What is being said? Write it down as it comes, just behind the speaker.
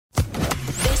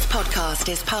Podcast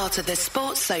is part of the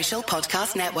Sports Social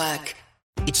Podcast Network.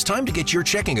 It's time to get your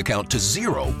checking account to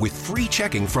zero with free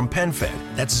checking from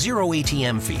PenFed. That's zero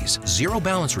ATM fees, zero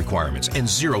balance requirements, and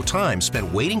zero time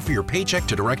spent waiting for your paycheck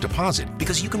to direct deposit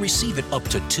because you can receive it up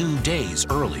to 2 days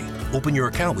early. Open your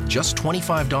account with just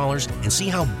 $25 and see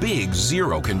how big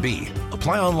zero can be.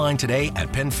 Apply online today at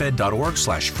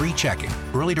PenFed.org/free checking.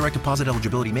 Early direct deposit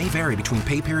eligibility may vary between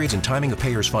pay periods and timing of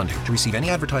payers' funding. To receive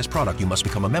any advertised product, you must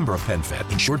become a member of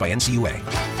PenFed, insured by NCUA.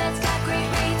 PenFed's got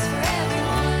great rates for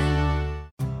everyone.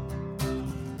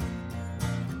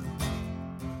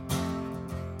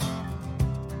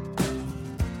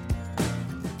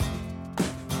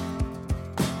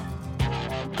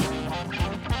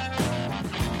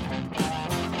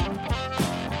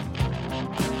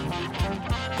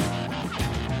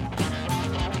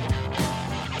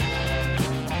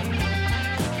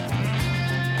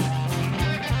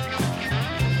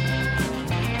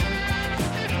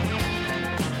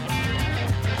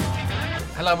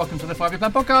 Hello, welcome to the FYP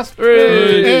Podcast.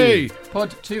 Hey!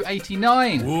 Pod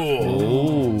 289.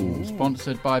 Whoa.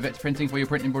 Sponsored by Vector Printing for your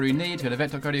printing embroidery needs. Go to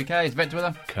vet.co.uk. It's Vector with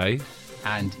her. Okay.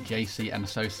 And JC and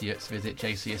Associates. Visit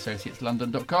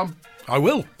jcassociateslondon.com. I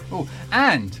will. Oh,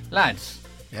 and lads,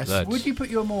 Yes. Lads. would you put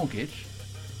your mortgage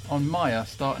on Maya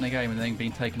starting a game and then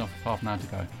being taken off with half an hour to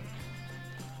go?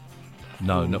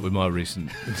 No, not with my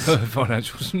recent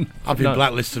financials. I've been No.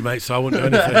 blacklisted, mate, so I wouldn't do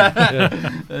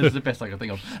anything. That's the best I can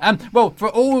think of. Well, for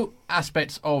all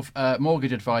aspects of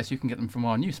mortgage advice, you can get them from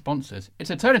our new sponsors.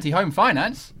 It's Eternity Home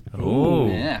Finance. Oh.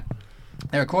 Yeah.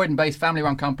 They're a Croydon-based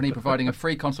family-run company providing a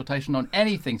free consultation on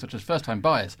anything such as first-time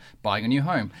buyers, buying a new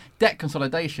home, debt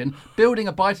consolidation, building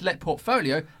a buy-to-let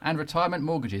portfolio, and retirement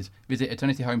mortgages. Visit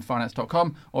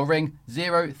eternityhomefinance.com or ring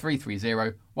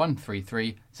 0330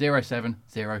 133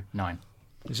 0709.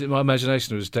 Is it my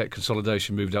imagination or has debt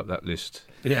consolidation moved up that list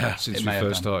Yeah. since It we may have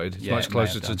first done. started? It's Yeah, much it may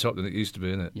closer have to the done. top than it used to be,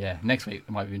 isn't it? Yeah, next week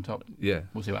it might be in top. Yeah.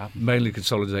 We'll see what happens. Mainly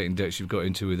consolidating debts you've got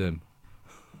into with them.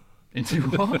 Into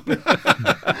what?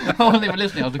 I wasn't even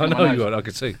listening. I was I looking at know my you notes. are, I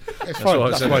could see. That's why I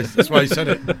fine. said it. That's why he said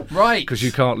it. Right. Because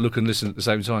you can't look and listen at the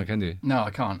same time, can you? No,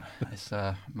 I can't. It's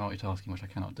multitasking, which I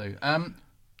cannot do.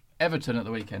 Everton at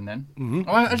the weekend, then. Mm-hmm.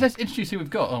 Oh, let's introduce who we've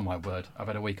got. Oh, my word. I've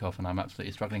had a week off and I'm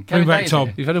absolutely struggling. Bring Kevin back Day is Tom.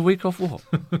 here, You've had a week off what?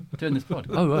 doing this pod.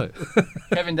 Oh, right.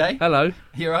 Kevin Day, Hello.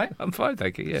 you all right? I'm fine,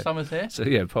 thank you, yeah. Summer's here. So,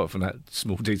 yeah, apart from that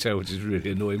small detail, which is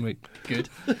really annoying me. Good.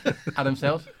 Adam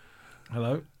Sells,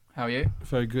 Hello. how are you?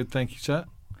 Very good, thank you, sir.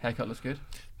 Haircut looks good.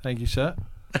 Thank you, sir.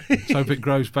 Let's hope it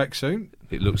grows back soon.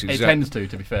 It looks It exactly... tends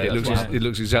to be fair. It that's looks, why. it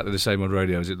looks exactly the same on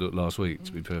radio as it looked last week,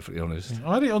 to be perfectly honest.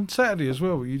 I had it on Saturday as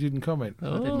well, but you didn't comment. I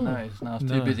didn't notice. No, I was too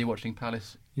No. busy watching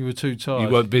Palace. You were too tired. You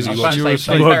weren't busy I was watching. about to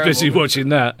say You play weren't busy terrible. watching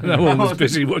that. No one was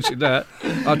busy watching that.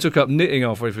 I took up knitting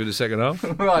halfway through the second half.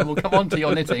 Right, we'll come on to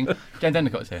your knitting. James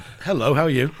Endicott's here. Hello, how are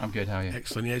you? I'm good, how are you?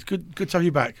 Excellent. Yeah, it's good to have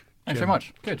you back. Thanks Jim. very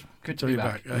much. Good. Good to To be have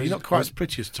you back. back. You're not quite as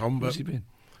pretty as Tom, but Where's he been?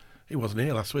 he wasn't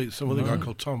here last week. Some other guy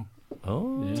called Tom.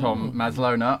 Oh, Tom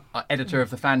Maslona, editor of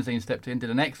the fanzine, stepped in, did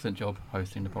an excellent job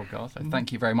hosting the podcast. So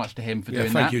thank you very much to him for Yeah,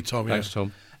 doing thank that. you, Tom. thanks,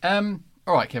 Tom.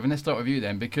 All right, Kevin, let's start with you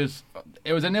then, because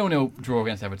it was a 0-0 draw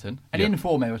against Everton, an Yep.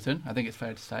 in-form Everton, I think it's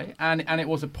fair to say, and it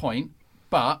was a point,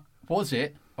 but was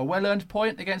it a well-earned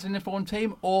point against an in-form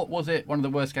team, or was it one of the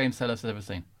worst games Sellers has ever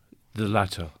seen? The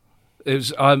latter. It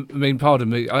was. I mean, pardon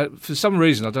me. For some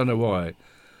reason, I don't know why.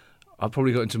 I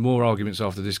probably got into more arguments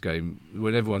after this game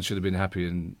when everyone should have been happy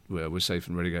and we're safe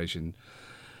from relegation.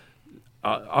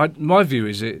 My view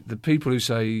is the people who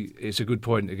say it's a good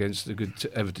point against a good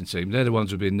Everton team, they're the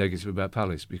ones who are being negative about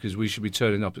Palace, because we should be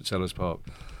turning up at Sellers Park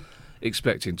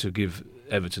expecting to give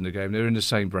Everton a game. They're in the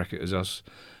same bracket as us.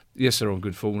 Yes, they're on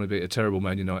good form. They beat a terrible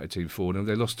Man United team 4-0.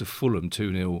 They lost to Fulham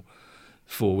 2-0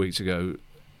 4 weeks ago,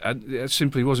 and it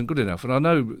simply wasn't good enough. And I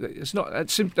know it's not.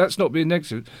 That's not being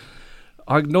negative.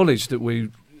 I acknowledge that we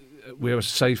are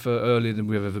safer earlier than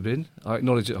we've ever been. I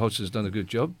acknowledge that Hodgson's done a good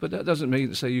job, but that doesn't mean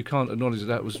to say you can't acknowledge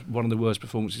that was one of the worst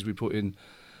performances we put in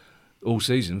all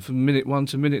season from minute 1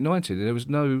 to minute 90. There was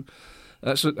no.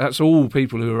 That's all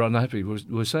people who are unhappy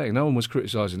were saying. No one was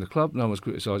criticising the club. No one was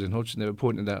criticising Hodgson. They were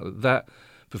pointing out that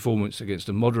performance against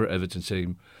a moderate Everton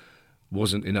team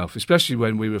wasn't enough, especially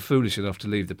when we were foolish enough to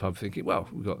leave the pub thinking, well,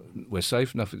 we're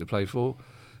safe, nothing to play for.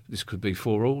 This could be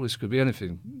 4-4. This could be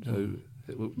anything. So.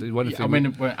 I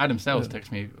mean, when Adam Sells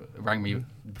rang me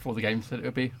before the game, said it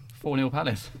would be 4-0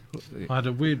 Palace. I had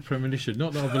a weird premonition.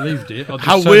 Not that I believed it. I just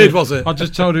How told weird it- was it? I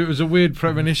just told it was a weird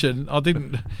premonition. I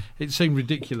didn't. It seemed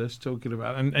ridiculous talking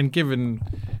about it. And given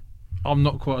I'm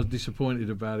not quite as disappointed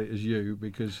about it as you,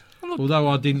 because although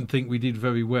I didn't think we did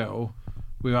very well,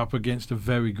 we're up against a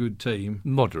very good team.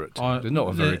 Moderate. They're not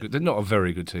a very good. They're not a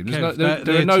very good team. Kev,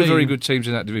 There are no very good teams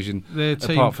in that division. Their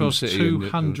team apart from cost City.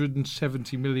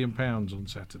 £270 million on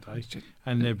Saturday,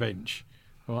 and their bench,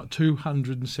 right,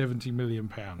 £270 million.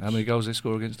 How many goals they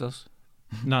score against us?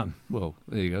 None. Well,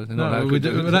 there you go. They're No, not that good.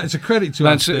 but that's a credit to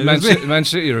Man us. City, Man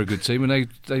City are a good team, and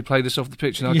they played us off the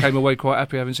pitch, and I came away quite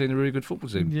happy having seen a really good football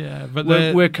team. Yeah, but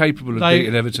we're capable of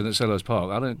beating Everton at Selhurst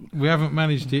Park. We haven't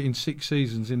managed it in 6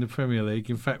 seasons in the Premier League.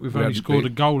 In fact, we've only scored a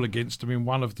goal against them in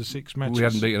one of the 6 matches. We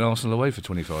haven't beaten Arsenal away for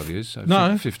 25 years. So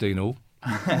No. 15 all.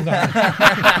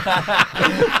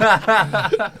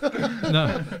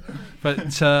 No,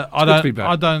 but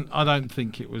I don't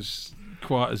think it was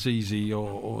quite as easy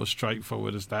or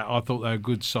straightforward as that. I thought they were a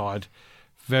good side,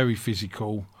 very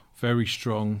physical, very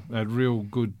strong. They had real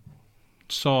good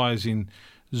size in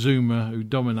Zuma, who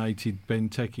dominated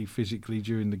Benteke physically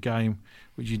during the game,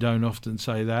 which you don't often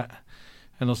say that.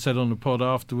 And I said on the pod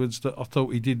afterwards that I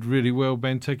thought he did really well,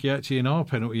 Benteke, actually in our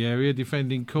penalty area,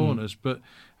 defending corners, but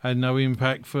had no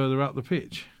impact further up the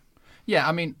pitch. Yeah,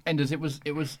 I mean, Enders, it was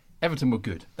Everton were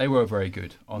good. They were very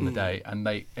good on the day,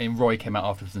 and Roy came out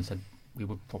afterwards and said we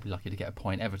were probably lucky to get a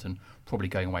point. Everton probably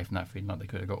going away from that feeling like they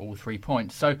could have got all 3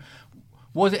 points. So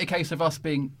was it a case of us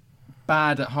being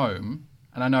bad at home?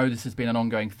 And I know this has been an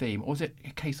ongoing theme. Or was it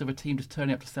a case of a team just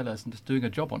turning up to Selhurst and just doing a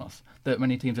job on us that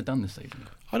many teams have done this season?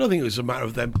 I don't think it was a matter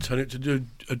of them turning up to do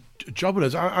a job on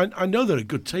us. I know they're a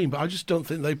good team, but I just don't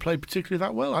think they played particularly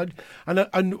that well.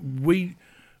 And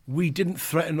we didn't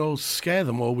threaten or scare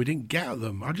them, or we didn't get at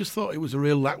them. I just thought it was a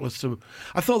real lacklustre.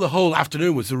 I thought the whole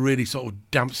afternoon was a really sort of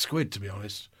damp squid, to be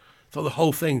honest. I thought the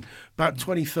whole thing, about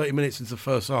 20, 30 minutes into the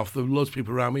first half, there were loads of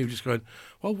people around me who were just going,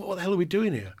 well, what the hell are we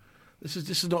doing here? This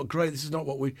is not great. This is not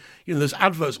what we... You know, there's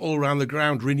adverts all around the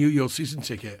ground, renew your season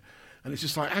ticket. And it's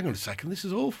just like, hang on a second, this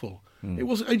is awful. It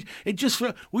wasn't... It just...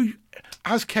 We,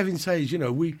 as Kevin says, you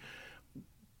know,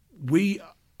 we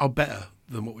are better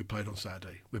than what we played on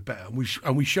Saturday. We're better.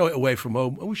 And we show it away from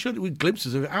home. And we showed it with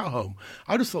glimpses of it at home.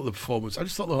 I just thought the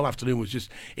whole afternoon was just...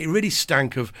 It really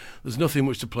stank of, there's nothing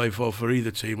much to play for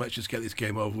either team. Let's just get this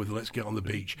game over with and let's get on the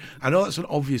beach. I know that's an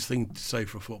obvious thing to say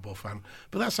for a football fan,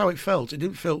 but that's how it felt. It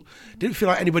didn't feel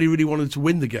like anybody really wanted to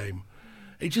win the game.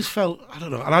 It just felt, I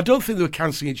don't know. And I don't think they were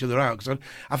cancelling each other out, because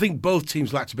I think both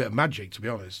teams lacked a bit of magic, to be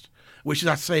honest. Which is,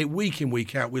 I say, week in,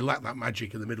 week out, we lack that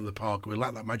magic in the middle of the park. We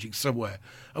lack that magic somewhere,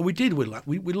 and we did. We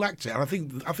lacked it, and I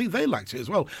think they lacked it as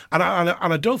well. And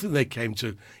I don't think they came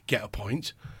to get a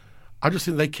point. I just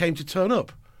think they came to turn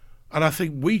up, and I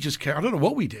think we just came. I don't know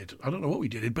what we did,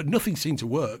 but nothing seemed to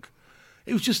work.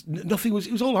 It was just nothing.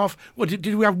 It was all half. What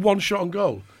did we have one shot on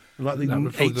goal? Like the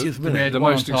 80th We minute. had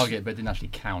one on target, but it didn't actually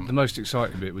count. The most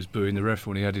exciting bit was booing the ref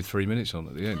when he added 3 minutes on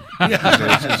at the end.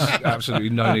 There's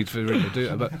absolutely no need for him to do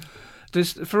that.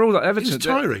 But for all that, Everton, it's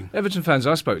tiring. Everton fans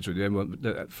I spoke to at the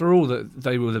end, for all that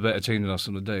they were the better team than us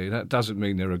on the day, that doesn't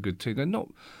mean they're a good team. They're not.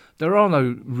 There are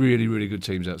no really, really good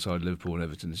teams outside Liverpool and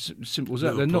Everton. It's simple as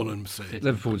that. Liverpool they're not and City.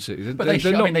 Liverpool and City. But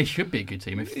they should be a good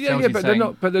team. If But they're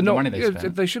not. But they're not.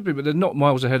 Spent. They should be, but they're not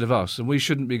miles ahead of us, and we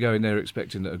shouldn't be going there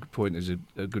expecting that a point is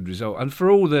a good result. And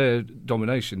for all their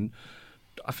domination,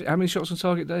 how many shots on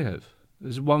target they have?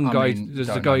 There's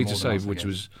the guy to save, which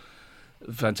was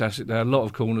fantastic. There are a lot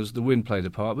of corners. The wind played a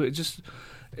part, but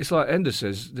it's like Ender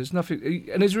says, there's nothing.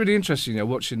 And it's really interesting,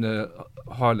 watching the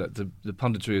highlight, the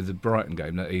punditry of the Brighton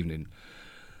game that evening,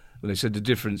 when they said the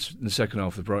difference in the second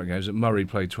half of the Brighton game is that Murray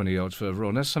played 20 yards further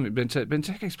on. That's something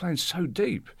Benteke's playing so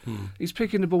deep. He's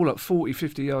picking the ball up 40,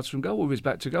 50 yards from goal with his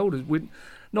back to goal.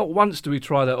 Not once do we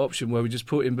try that option where we just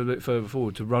put him a bit further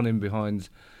forward to run in behind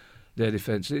their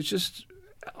defence. It's just...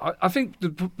 I think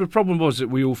the problem was that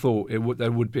we all thought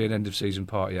there would be an end-of-season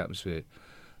party atmosphere,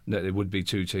 and that there would be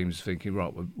two teams thinking,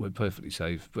 right, we're perfectly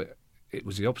safe, but it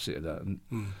was the opposite of that. And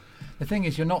the thing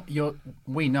is,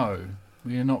 we know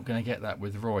we're not going to get that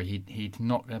with Roy. He's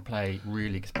not going to play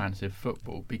really expansive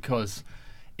football, because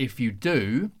if you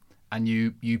do and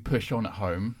you push on at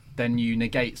home, then you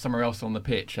negate somewhere else on the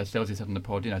pitch, as Chelsea said on the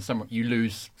pod. You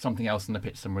lose something else on the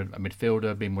pitch, somewhere a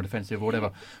midfielder being more defensive or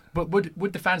whatever. But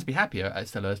would the fans be happier at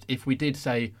Selhurst if we did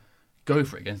say go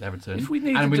for it against Everton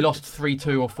and we lost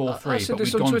 3-2 or 4-3, but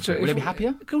we'd gone for it? Would they be happier?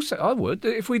 Of course, I would.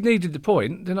 If we needed the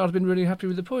point, then I'd have been really happy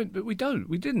with the point. But we don't.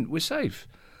 We didn't. We're safe.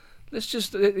 Let's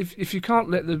just if you can't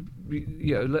let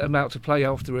them out to play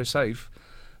after we're safe,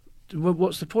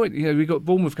 what's the point? We got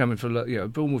Bournemouth coming for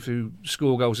Bournemouth, who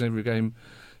score goals in every game,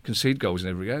 concede goals in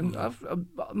every game.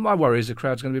 My worry is the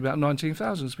crowd's going to be about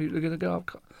 19,000. So people are going to go,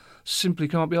 simply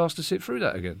can't be asked to sit through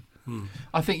that again.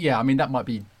 I think, that might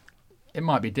be. It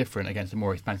might be different against a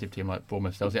more expansive team like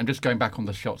Bournemouth. And just going back on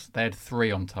the shots, they had 3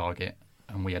 on target.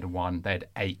 and we had 1. They had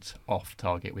 8 off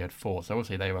target. We had 4. So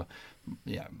obviously they were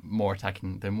more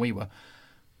attacking than we were.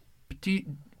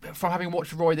 But from having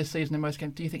watched Roy this season in most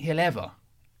games, do you think he'll ever,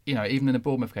 even in the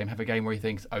Bournemouth game, have a game where he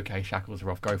thinks, okay, shackles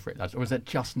are off, go for it, lads? Or is that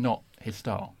just not his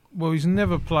style? Well, he's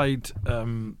never played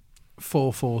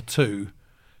 4-4-2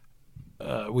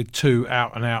 with 2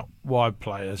 out-and-out wide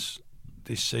players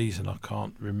this season. I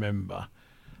can't remember.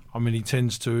 I mean, he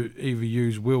tends to either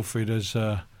use Wilfred as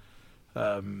a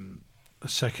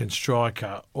second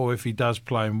striker, or if he does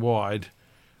play him wide,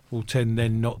 will tend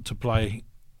then not to play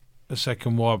a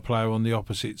second wide player on the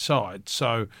opposite side.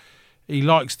 So he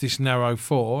likes this narrow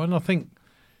 4, and I think,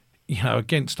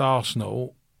 against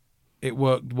Arsenal, it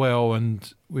worked well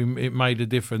and it made a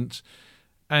difference.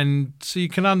 And so you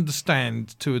can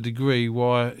understand to a degree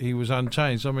why he was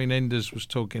unchanged. I mean, Enders was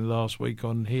talking last week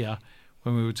on here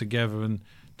when we were together, and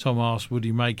Tom asked, would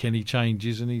he make any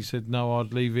changes? And he said, no,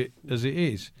 I'd leave it as it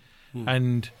is.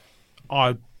 And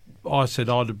I said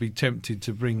I'd be tempted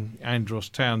to bring Andros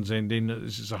Townsend in.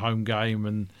 This is a home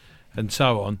game and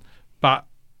so on. But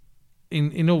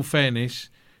in all fairness,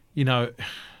 I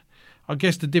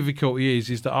guess the difficulty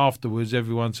is that afterwards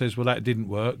everyone says, well, that didn't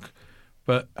work.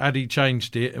 But had he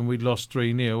changed it and we'd lost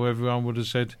 3-0, everyone would have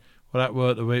said, well, that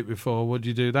worked the week before. What did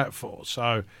you do that for?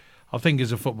 So I think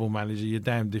as a football manager, you're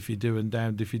damned if you do and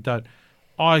damned if you don't.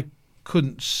 I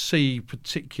couldn't see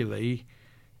particularly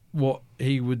what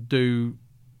he would do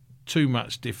too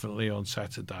much differently on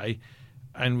Saturday.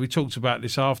 And we talked about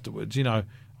this afterwards. I'd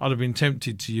have been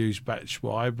tempted to use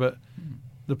Batshuayi, but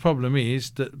the problem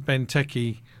is that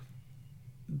Benteke,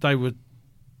 they were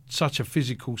such a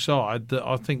physical side that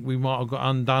I think we might have got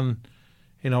undone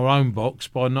in our own box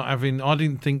by not having... I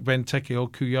didn't think Benteke or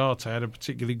Kouyaté had a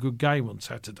particularly good game on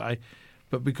Saturday,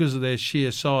 but because of their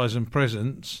sheer size and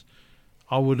presence,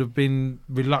 I would have been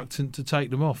reluctant to take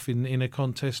them off in a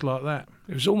contest like that.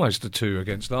 It was almost a 2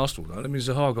 against Arsenal, though. I mean,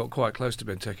 Zaha got quite close to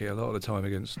Benteke a lot of the time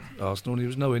against Arsenal, and he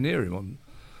was nowhere near him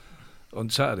on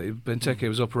Saturday. Benteke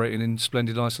was operating in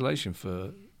splendid isolation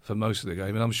for most of the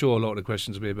game, and I'm sure a lot of the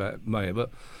questions will be about Maya, but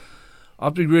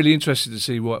I'd be really interested to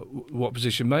see what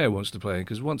position Maya wants to play in,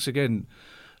 because once again,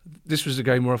 this was the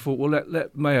game where I thought, well,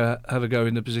 let Maya have a go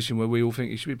in the position where we all think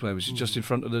he should be playing, which is just in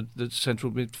front of the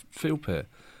central midfield pair.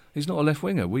 He's not a left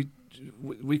winger. We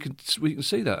can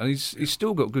see that, and he's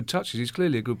still got good touches. He's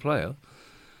clearly a good player.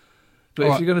 But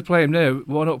if you're going to play him there,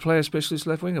 why not play a specialist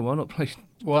left winger? Why not play?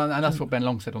 Well, and that's what Ben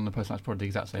Long said on the post. That's probably the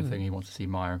exact same thing. He wants to see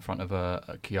Maya in front of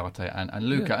Kouyaté and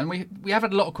Luca. Yeah. And we have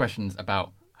had a lot of questions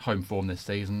about home form this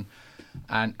season.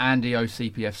 And Andy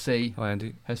OCPFC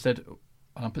has said,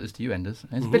 and I'll put this to you, Enders,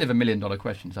 and it's a bit of $1 million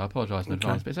question, so I apologise in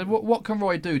advance, but he said, what can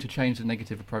Roy do to change the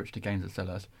negative approach to games at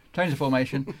Selhurst? Change the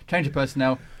formation, change the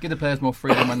personnel, give the players more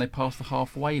freedom when they pass the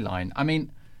halfway line. I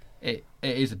mean, it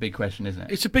is a big question, isn't it?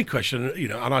 It's a big question,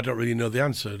 and I don't really know the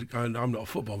answer. I'm not a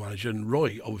football manager, and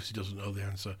Roy obviously doesn't know the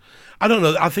answer. I don't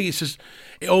know. I think it's just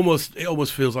it almost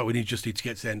feels like we just need to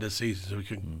get to the end of the season so we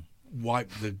can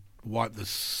wipe the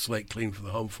slate clean for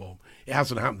the home form. It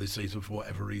hasn't happened this season for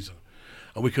whatever reason,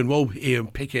 and we can all hear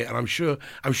and pick it. And I'm sure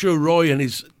Roy and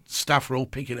his staff are all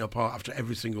picking it apart after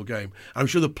every single game. And I'm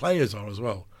sure the players are as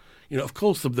well. Of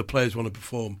course the players want to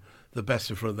perform the best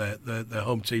in front of their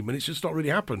home team, and it's just not really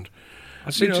happened. I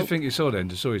seem to think you saw then.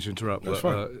 Sorry to interrupt,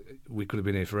 but we could have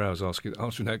been here for hours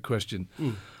answering that question.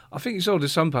 I think you saw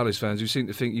there's some Palace fans who seem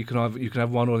to think you can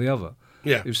have one or the other.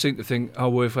 Yeah. Who seem to think,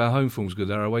 well, if our home form's good,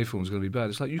 our away form's going to be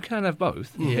bad. It's like, you can have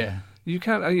both. Yeah. You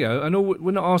can, and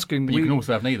we're not asking... But you can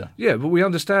also have neither. Yeah, but we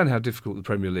understand how difficult the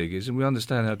Premier League is, and we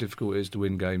understand how difficult it is to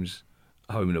win games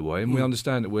home and away, and we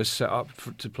understand that we're set up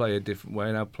to play a different way,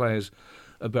 and our players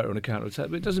are better on a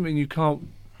counter-attack. But it doesn't mean you can't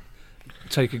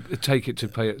take it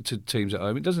to teams at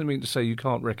home. It doesn't mean to say you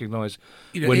can't recognise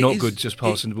we're not good just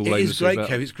passing the ball over. It is great,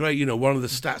 Kev. It's great. One of the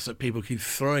stats that people keep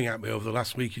throwing at me over the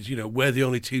last week is, we're the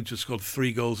only team to have scored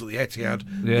 3 goals at the Etihad,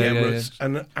 the Emirates,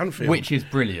 and Anfield, which is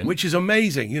brilliant, which is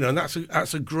amazing. And that's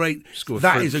a great.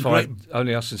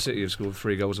 Only us and City have scored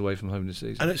 3 goals away from home this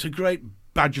season, and it's a great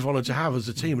badge of honour to have as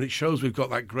a team, and it shows we've got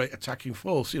that great attacking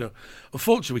force.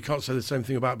 Unfortunately, we can't say the same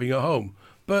thing about being at home,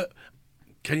 but.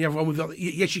 Can you have one with that?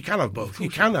 Yes, you can have both. You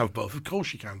can have both. Of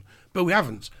course you can. But we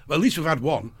haven't. Well, at least we've had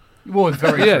one. Well,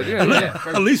 very At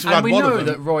least we've had one of them.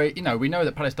 That Roy, we know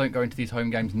that Palace don't go into these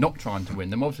home games not trying to win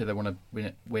them. Obviously, they want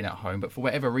to win at home, but for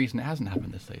whatever reason, it hasn't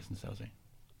happened this season, Selzy.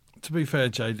 To be fair,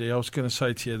 JD, I was going to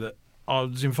say to you that I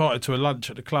was invited to a lunch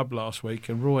at the club last week,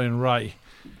 and Roy and Ray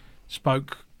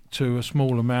spoke to a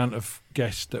small amount of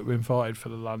guests that were invited for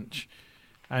the lunch.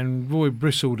 And Roy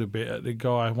bristled a bit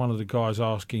at one of the guys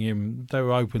asking him. They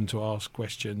were open to ask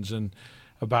questions and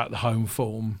about the home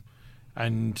form,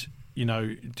 and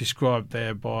described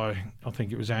there by, I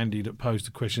think it was Andy that posed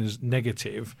the question as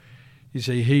negative, you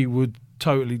see, he would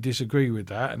totally disagree with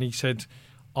that. And he said,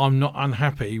 I'm not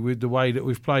unhappy with the way that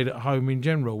we've played at home in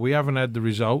general. We haven't had the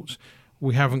results.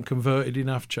 We haven't converted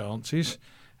enough chances.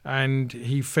 And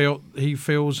he felt that he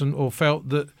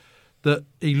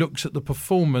looks at the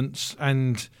performance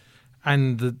and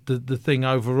the thing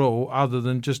overall other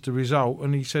than just the result.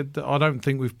 And he said that I don't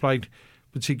think we've played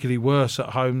particularly worse at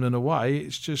home than away.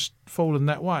 It's just fallen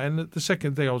that way. And the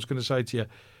second thing I was going to say to you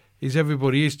is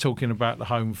everybody is talking about the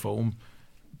home form,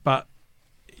 but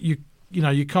you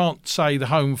can't say the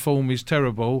home form is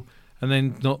terrible and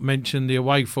then not mention the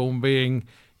away form being,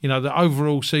 the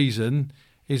overall season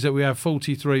is that we have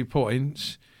 43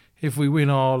 points. If we win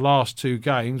our last 2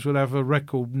 games, we'll have a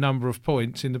record number of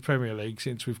points in the Premier League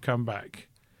since we've come back.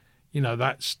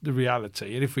 That's the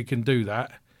reality. And if we can do that,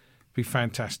 it'd be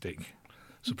fantastic.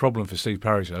 It's a problem for Steve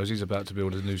Parish, though, as he's about to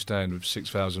build a new stand with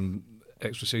 6,000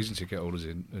 extra season ticket holders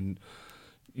in, and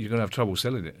you're going to have trouble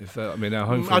selling it. Our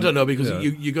home. I don't know, because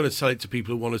you're going to sell it to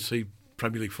people who want to see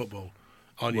Premier League football.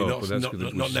 Aren't you?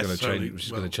 Not necessarily. Which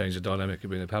is going to change the dynamic of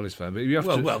being a Palace fan. But you have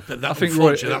I think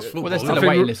Roy. That's football. Well, there's still a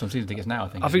waiting list on season tickets now.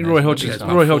 I think Roy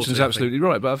Hodgson's absolutely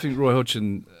right. But I think Roy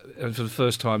Hodgson, for the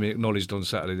first time, he acknowledged on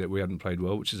Saturday that we hadn't played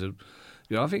well, which is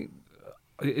I think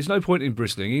there's no point in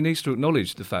bristling. He needs to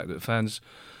acknowledge the fact that fans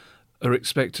are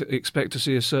expect to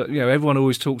see a certain. Everyone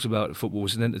always talks about football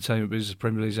as an entertainment business,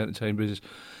 Premier League's entertainment business.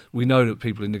 We know that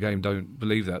people in the game don't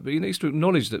believe that, but he needs to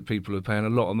acknowledge that people are paying a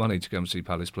lot of money to come see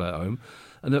Palace play at home,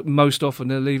 and that most often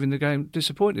they're leaving the game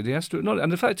disappointed. He has to acknowledge.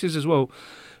 And the fact is, as well,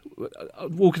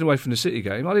 walking away from the City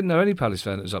game, I didn't know any Palace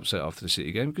fan that was upset after the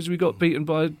City game because we got beaten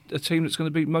by a team that's going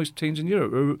to beat most teams in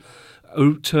Europe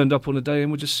who turned up on a day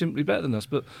and were just simply better than us.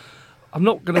 But I'm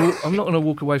not going to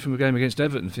walk away from a game against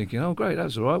Everton thinking, oh great,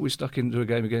 that's all right. We stuck into a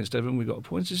game against Everton, we got a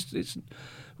point.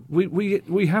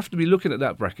 We have to be looking at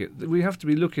that bracket. We have to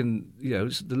be looking, the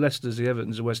Leicesters, the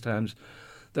Evertons, the West Hams.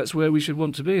 That's where we should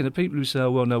want to be. And the people who say,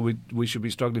 oh, well, no, we should be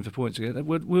struggling for points again,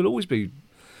 we'll always be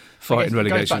fighting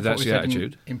relegation if that's the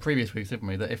attitude. In previous weeks, didn't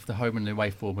we, that if the home and the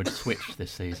away form would switch this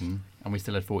season and we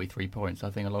still had 43 points, I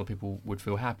think a lot of people would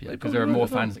feel happier because there are more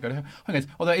fans that go to home games.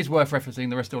 Although it is worth referencing,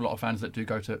 there are still a lot of fans that do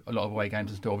go to a lot of away games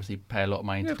and still obviously pay a lot of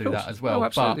money to do that as well. Oh,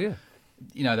 absolutely,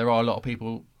 but, there are a lot of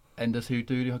people, Enders, who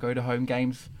do go to home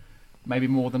games, maybe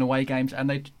more than away games, and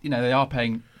they are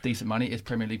paying decent money. It's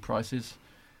Premier League prices.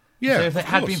 Yeah, so if it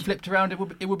had been flipped around,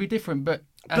 it would be different. But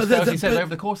as Chelsea said,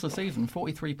 over the course of the season,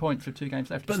 43 points with 2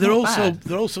 games left. But they're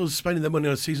also spending their money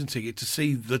on a season ticket to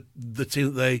see the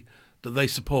team that they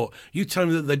support. You tell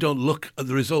me that they don't look at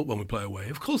the result when we play away.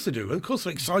 Of course they do. Of course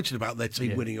they're excited about their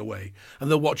team winning away, and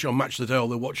they'll watch it on Match of the Day, or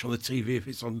they'll watch it on the TV if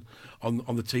it's on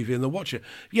the TV, and they'll watch it.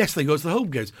 Yes, they go to the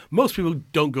home games. Most people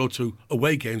don't go to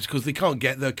away games because they can't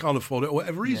get there, can't afford it, or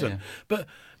whatever reason. But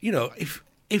if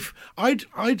I'd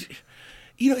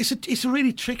it's a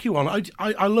really tricky one.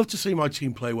 I love to see my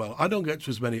team play well. I don't get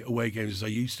to as many away games as I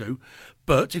used to,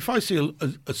 but if I see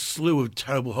a slew of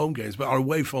terrible home games, but our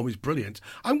away form is brilliant,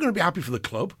 I'm going to be happy for the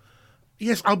club.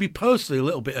 Yes, I'll be personally a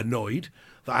little bit annoyed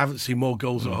that I haven't seen more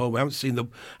goals at home. I haven't seen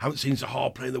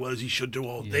Zaha playing the well as he should do,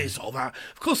 or this, or that.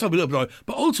 Of course, I'll be a little bit annoyed,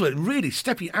 but ultimately, really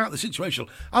stepping out of the situation,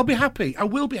 I'll be happy. I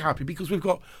will be happy because we've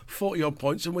got 40 odd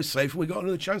points and we're safe and we've got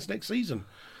another chance next season.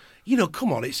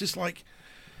 Come on, it's just like.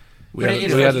 We had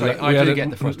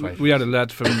a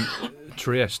lad from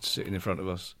Trieste sitting in front of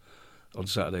us on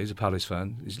Saturday. He's a Palace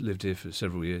fan. He's lived here for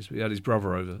several years. He had his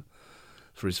brother over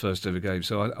for his first ever game.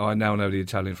 So I now know the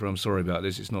Italian for I'm sorry about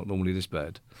this. It's not normally this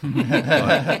bad.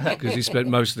 Because he spent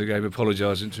most of the game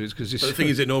apologising to us. But the thing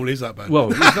is, it normally is that bad.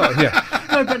 Well, it's not, yeah.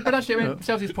 No, but actually,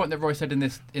 Chelsea's point that Roy said in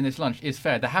this lunch is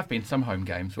fair. There have been some home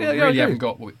games where we really haven't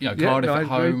got, Cardiff at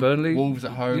home, Burnley, Wolves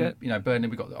at home. Yeah. Burnley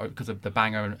we got because of the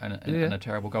banger and a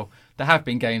terrible goal. There have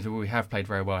been games where we have played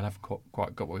very well and haven't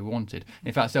quite got what we wanted.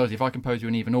 In fact, Chelsea, if I can pose you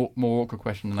an even more awkward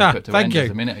question than I put to Enders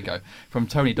a minute ago, from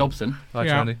Tony Dobson,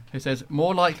 Tony, who says,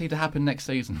 more likely to happen next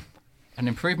season, an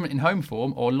improvement in home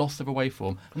form or loss of away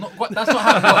form? That's not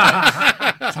how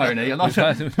it works, Tony. I'm not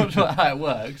sure how it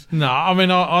works. No, I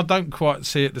mean, I don't quite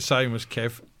see it the same as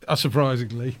Kev.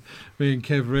 Surprisingly, me and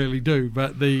Kev really do.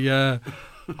 But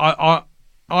I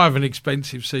have an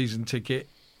expensive season ticket,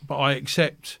 but I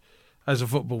accept as a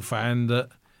football fan that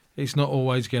it's not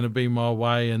always going to be my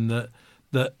way, and that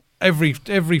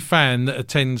every fan that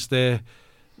attends their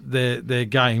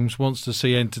games wants to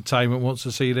see entertainment, wants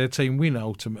to see their team win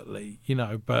ultimately,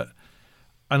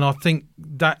 and I think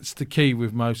that's the key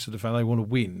with most of the fans. They want to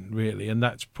win, really, and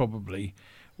that's probably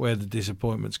where the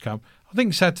disappointments come. I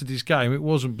think Saturday's game, it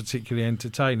wasn't particularly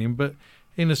entertaining, but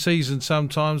in a season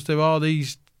sometimes there are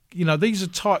these these are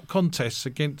tight contests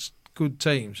against good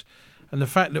teams, and the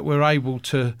fact that we're able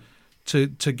to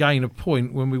gain a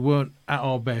point when we weren't at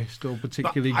our best or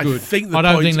particularly good, I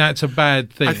don't think that's a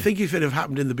bad thing. I think if it had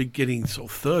happened in the beginning,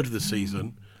 sort of third of the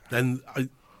season, then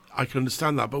I can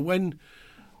understand that. But when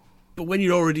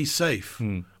you're already safe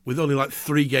with only like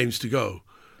 3 games to go,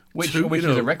 which is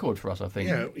a record for us, I think.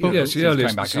 It's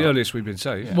the earliest we've been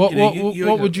safe. Yeah.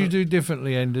 What would you do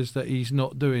differently, Enders, that he's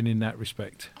not doing in that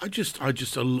respect? I just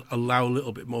allow a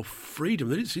little bit more freedom.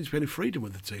 There didn't seem to be any freedom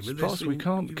with the team. We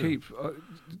can't keep.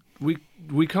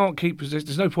 We can't keep possession.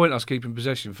 There's no point us keeping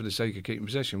possession for the sake of keeping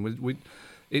possession.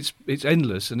 It's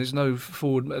endless, and there's no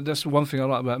forward. That's the one thing I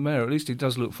like about Mayer. At least he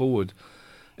does look forward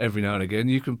every now and again.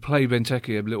 You can play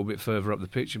Benteke a little bit further up the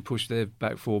pitch and push their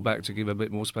back four back to give a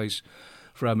bit more space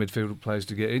for our midfield players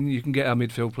to get in. You can get our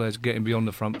midfield players getting beyond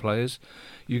the front players.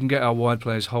 You can get our wide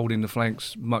players holding the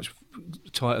flanks much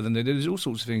tighter than they did. There's all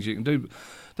sorts of things you can do.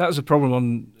 That was a problem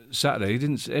on Saturday.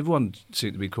 Everyone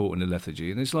seemed to be caught in the lethargy,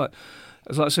 and it's like.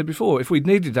 As I said before, if we'd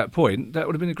needed that point, that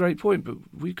would have been a great point, but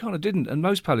we kind of didn't. And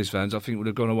most Palace fans, I think, would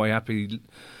have gone away happy.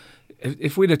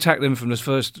 If we'd attacked them from the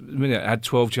first minute, had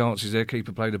 12 chances, their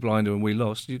keeper played a blinder and we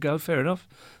lost, you go, fair enough,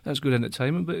 that's good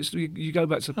entertainment. But you go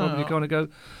back to the problem, you kind of go,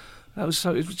 that was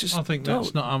so. It was just. I think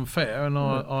that's not unfair, and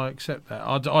I accept that.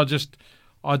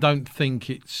 I don't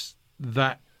think it's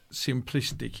that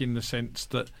simplistic in the sense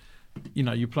that.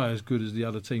 You play as good as the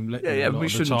other team. We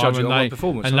shouldn't judge it on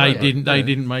performance. And they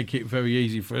didn't make it very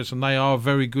easy for us. And they are a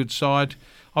very good side.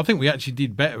 I think we actually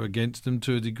did better against them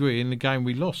to a degree in the game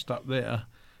we lost up there,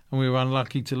 and we were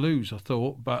unlucky to lose. I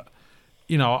thought, but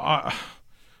I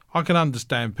can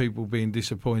understand people being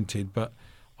disappointed, but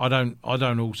I don't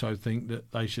also think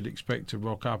that they should expect to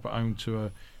rock up at home to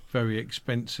a very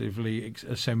expensively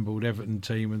assembled Everton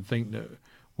team and think that.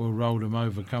 We'll roll them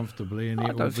over comfortably and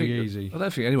it will be easy. I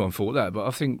don't think anyone thought that, but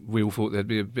I think we all thought there'd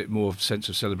be a bit more sense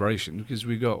of celebration because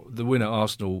we got the win at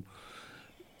Arsenal.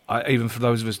 Even for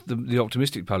those of us, the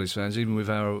optimistic Palace fans, even with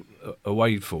our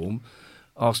away form,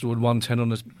 Arsenal had won 10 on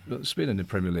the spin in the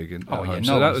Premier League. No one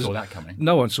saw that coming.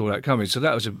 No one saw that coming. So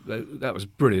that was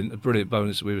brilliant, a brilliant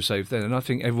bonus that we were safe then. And I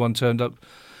think everyone turned up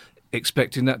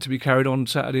expecting that to be carried on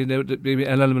Saturday. And there would be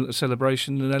an element of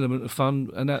celebration, an element of fun,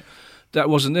 and that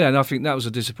wasn't there, and I think that was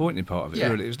a disappointing part of it,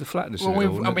 really. It was the flatness of it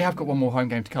all. And we have got one more home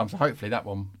game to come, so hopefully that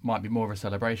one might be more of a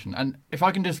celebration. And if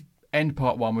I can just end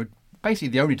part one with basically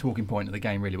the only talking point of the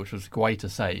game, really, which was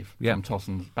Guaita's save from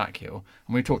Tosson's back heel.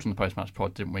 And we talked on the post-match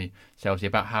pod, didn't we, Chelsea,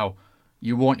 about how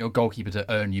you want your goalkeeper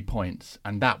to earn you points,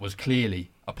 and that was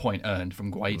clearly a point earned from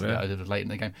Guaita as it was late in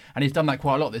the game. And he's done that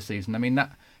quite a lot this season. I mean,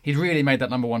 he's really made that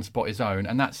number one spot his own,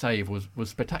 and that save was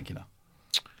spectacular.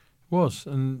 Was,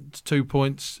 and it's 2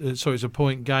 points. It's a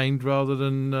point gained rather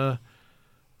than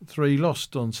 3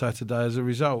 lost on Saturday as a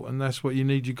result, and that's what you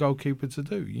need your goalkeeper to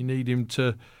do. You need him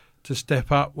to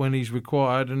step up when he's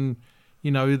required, and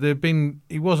he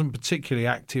wasn't particularly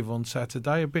active on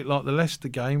Saturday, a bit like the Leicester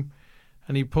game,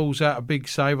 and he pulls out a big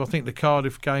save. I think the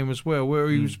Cardiff game as well, where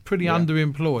he was pretty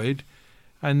underemployed,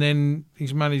 and then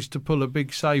he's managed to pull a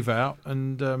big save out,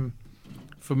 and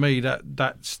for me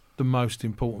that's the most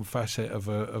important facet of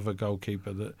a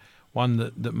goalkeeper, that one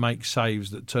that makes saves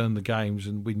that turn the games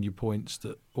and win you points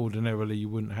that ordinarily you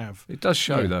wouldn't have. It does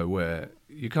show though where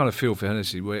you kind of feel for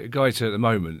Hennessy, where Guaita at the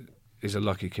moment is a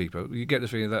lucky keeper. You get the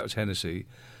feeling that was Hennessy,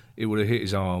 it would have hit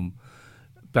his arm,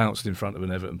 bounced in front of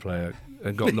an Everton player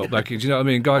and got knocked back in. Do you know what I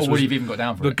mean? Guaita would have even got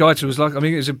down for it. But Guaita was like, I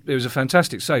mean, it was a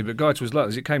fantastic save, but Guaita was like,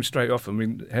 as it came straight off, I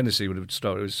mean, Hennessy would have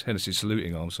started, it was Hennessy's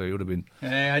saluting arm, so he would have been...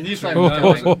 Yeah, I knew something lined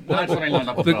up.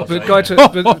 But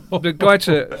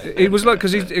Guaita, it was like,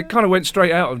 because it kind of went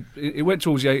straight out, it went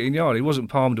towards the 18-yard, he wasn't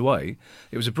palmed away,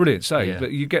 it was a brilliant save,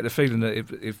 but you get the feeling that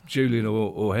if Julian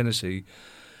or Hennessy...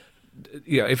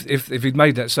 Yeah, if he'd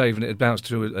made that save and it had bounced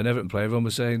to an Everton player, everyone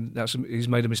was saying he's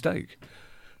made a mistake,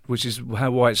 which is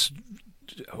how White's.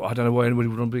 I don't know why anybody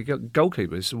would want to be a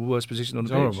goalkeeper. It's the worst position on the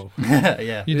pitch.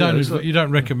 Horrible. You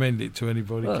don't recommend it to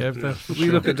anybody, Kev.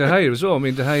 We look at De Gea as well. I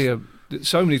mean, De Gea.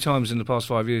 So many times in the past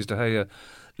 5 years, De Gea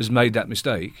has made that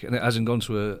mistake, and it hasn't gone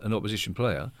to an opposition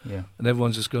player. Yeah. And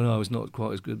everyone's just going, "Oh, it's not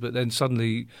quite as good." But then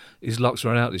suddenly his luck's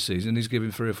run out this season. He's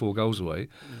giving 3 or 4 goals away,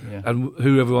 and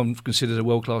who everyone considered a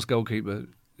world-class goalkeeper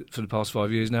for the past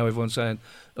 5 years, now everyone's saying,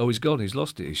 "Oh, he's gone. He's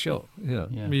lost it. He's shot." Your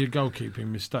goalkeeping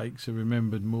mistakes are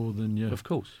remembered more than your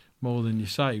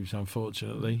saves,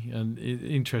 unfortunately. And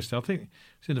interesting. I think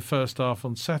it's in the first half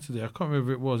on Saturday. I can't remember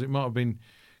who it was. It might have been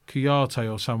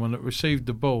Kouyaté or someone that received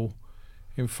the ball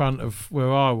in front of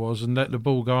where I was and let the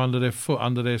ball go under their foot,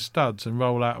 under their studs, and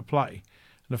roll out of play.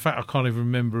 And the fact I can't even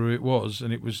remember who it was,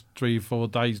 and it was 3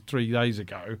 days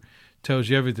ago, tells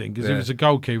you everything. Because if it's a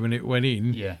goalkeeper and it went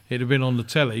in, Yeah. it'd have been on the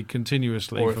telly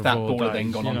continuously. Or for if that 4 ball days, had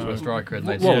then gone you onto know. a striker and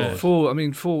they'd Well, scored.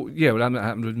 that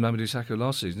happened with Mamadou Sakho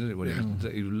last season, didn't it?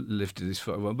 When he lifted his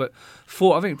foot. But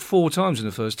I think 4 times in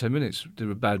the first 10 minutes there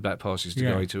were bad back passes to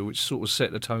Gaeta, which sort of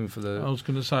set the tone for the. I was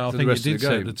going to say, I for the think it rest of did the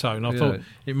set game. the tone. I Yeah. thought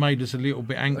it made us a little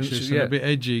bit anxious and Yeah. a bit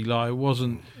edgy. Like it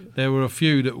wasn't. There were a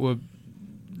few that were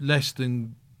less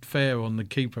than fair on the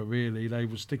keeper. Really, they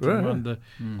were sticking him under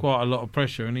quite a lot of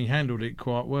pressure, and he handled it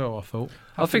quite well. I thought.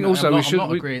 I think also we should. I'm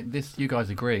not agreeing. You guys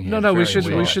agreeing here. No, we is very should.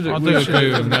 weird. We should. I we do should-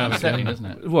 agree with that. Upsetting, isn't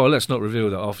it? Well, let's not reveal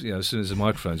that. As soon as the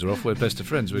microphones are off, we're best of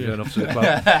friends. We're going off to the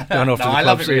club. Going off to the I club.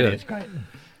 love it. So, Really, yeah. it's great.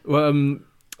 Well,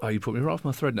 you put me right off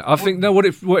my thread now. I think what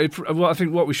I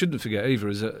think what we shouldn't forget either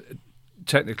is that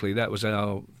technically that's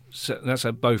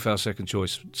both our second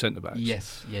choice centre backs.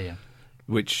 Yes. Yeah.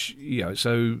 Which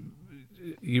so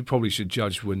you probably should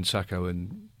judge when Sakho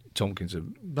and Tompkins are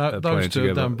Those playing two together.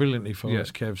 have done brilliantly for Yeah.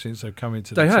 us, Kev, since they've come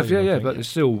into They the have, team. I think.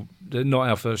 but they're not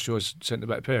our first choice centre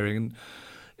back pairing. And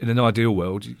in an ideal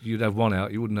world, you'd have one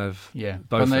out. You wouldn't have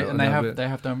both. But out, they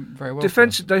have done very well.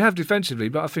 They have defensively,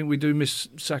 but I think we do miss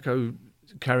Sakho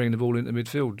carrying the ball into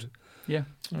midfield. Yeah.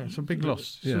 It's a big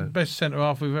loss. It's Yeah. the best centre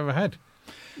half we've ever had.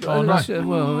 Oh, no. Okay,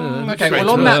 Well,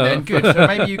 on that then, good. So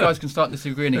maybe you guys can start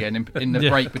disagreeing again in the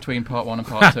break between part 1 and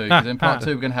part 2. Because in part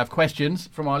 2 we're going to have questions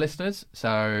from our listeners.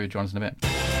 So join us in a bit.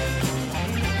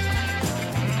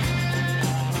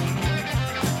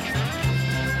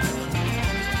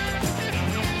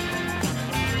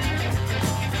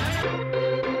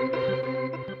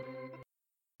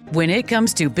 When it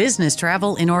comes to business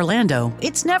travel in Orlando,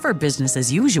 it's never business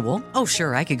as usual. Oh,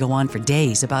 sure, I could go on for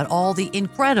days about all the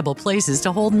incredible places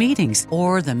to hold meetings,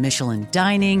 or the Michelin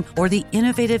dining, or the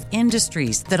innovative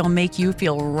industries that'll make you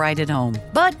feel right at home.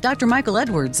 But Dr. Michael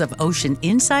Edwards of Ocean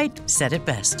Insight said it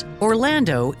best.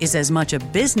 Orlando is as much a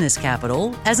business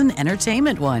capital as an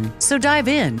entertainment one. So dive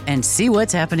in and see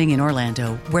what's happening in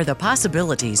Orlando, where the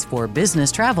possibilities for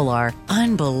business travel are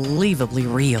unbelievably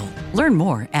real. Learn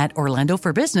more at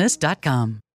OrlandoForBusiness.com.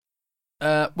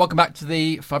 Welcome back to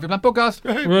the 5 Year Plan Podcast.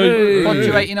 Hey. Pod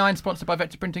 289, sponsored by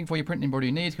Vector Printing. For your printing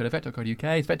embroidery needs, go to vector.co.uk.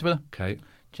 It's Vector with Okay.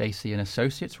 JC and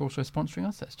Associates are also sponsoring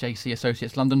us. That's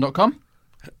jcassociateslondon.com.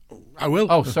 I will.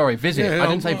 Oh, sorry, visit. Yeah, I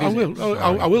didn't say visit. I will. Sorry.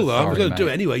 I will, though. I'm Sorry, going to do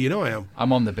mate. it anyway. You know I am.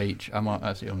 I'm on the beach. I'm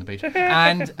absolutely on the beach.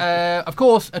 And, of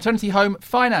course, Eternity Home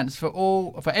Finance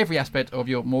for every aspect of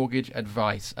your mortgage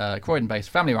advice. Croydon-based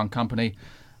family-run company.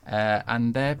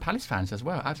 And they're Palace fans as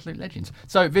well, absolute legends.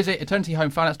 So visit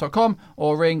eternityhomefinance.com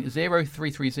or ring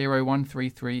 0330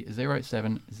 133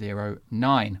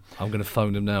 0709. I'm going to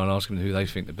phone them now and ask them who they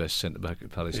think the best centre back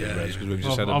at Palace is. Because we've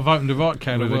just had I've opened the right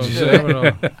can of What worms, did you say?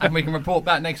 haven't I? And we can report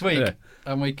back next week. Yeah.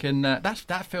 And we can.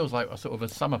 That feels like a sort of a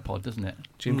summer pod, doesn't it?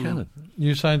 Jim Cannon,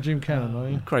 You're saying Jim Cannon, are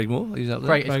you? Craig Moore, he's up there.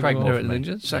 Craig, it's Craig Moore. Eric for me. Ninja,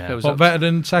 Yeah. Sakho's What, up. better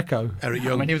than Sakho? Eric I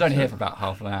Young. mean, he was only here for about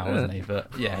half an hour, wasn't he? But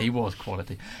yeah, he was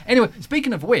quality. Anyway,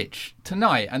 speaking of which,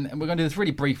 tonight, and we're going to do this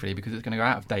really briefly because it's going to go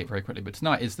out of date very quickly, but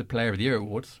tonight is the Player of the Year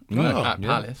Awards at yeah.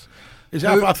 Palace. Is it,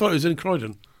 I thought it was in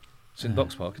Croydon. It's in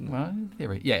Box Park, isn't it? Well, in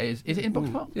theory. Yeah, is it in Box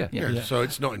Park? Yeah. Yeah. So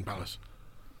it's not in Palace.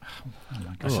 Oh my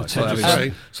Oh, God. it's, like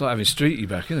having, it's like having Streety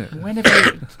back, isn't it? Whenever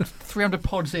you're 300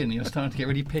 pods in, you're starting to get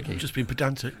really picky. Just been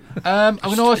pedantic. I'm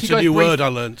going to ask It's you a guys new brief- word I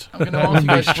learnt. I'm going to ask you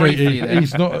guys briefly then.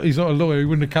 He's not a lawyer. He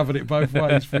wouldn't have covered it both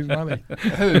ways for his money.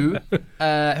 Who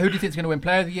do you think is going to win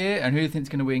Player of the Year, and who do you think is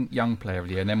going to win Young Player of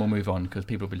the Year? And then we'll move on because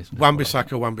people will be listening. to this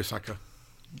podcast. Wan-Bissaka.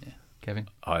 Kevin,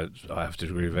 I have to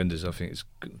agree with Enders. I think it's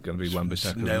going to be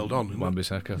Wan-Bissaka. nailed on, isn't it?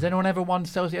 Wan-Bissaka. has anyone ever won?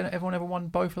 Everyone ever won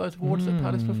both of those awards at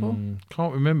Palace before?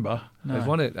 Can't remember. No. They've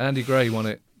won it. Andy Gray won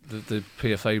it. The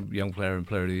PFA Young Player and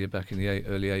Player of the Year back in the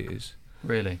early 80s.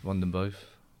 Really? Won them both.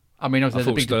 I mean, I there's a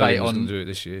thought big Sterling debate was going on. to do it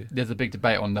this year. There's a big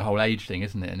debate on the whole age thing,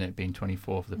 isn't it? And it being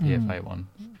 24 for the PFA one.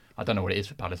 I don't know what it is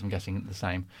for Palace. I'm guessing the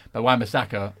same. But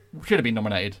Wan-Bissaka should have been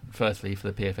nominated firstly for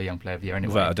the PFA Young Player of the Year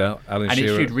anyway. Without a doubt. Alan And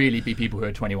Shearer. it should really be people who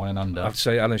are 21 and under. I'd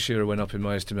say Alan Shearer went up in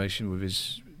my estimation with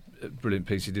his brilliant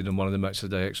piece he did on one of the Match of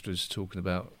the Day extras talking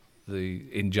about the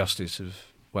injustice of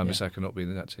Wan-Bissaka not being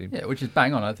in that team. Yeah, which is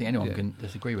bang on. I don't think anyone Yeah. can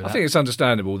disagree with I that. think it's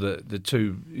understandable that the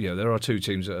two, there are two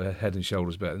teams that are head and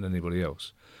shoulders better than anybody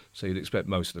else. So you'd expect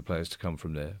most of the players to come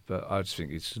from there. But I just think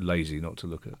it's lazy not to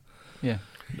look at. Yeah.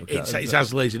 It's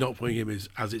as lazy not putting him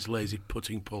as it's lazy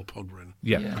putting Paul Pogba in.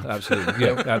 Yeah, Yeah. absolutely.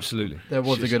 Yeah, absolutely. There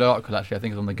was It's a good article actually, I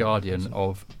think it was on The Guardian,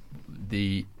 of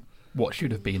what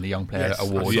should have been the Young Player Yes, I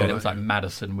Award. saw And it that, was like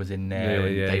Madison was in there, Yeah,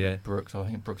 and yeah, David yeah. Brooks. I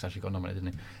think Brooks actually got nominated,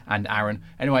 didn't he? And Aaron.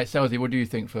 Anyway, Selzy, what do you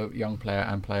think for Young Player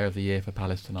and Player of the Year for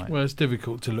Palace tonight? Well, it's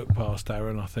difficult to look past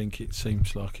Aaron. I think it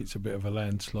seems like it's a bit of a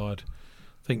landslide.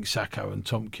 I think Sakho and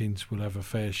Tompkins will have a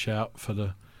fair shout for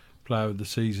the player of the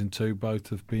season too. Both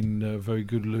have been very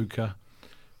good, Luca.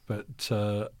 But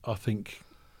I think,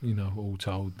 all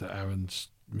told, that Aaron's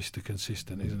Mr.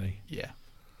 Consistent, isn't he? Yeah,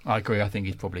 I agree. I think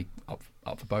he's probably up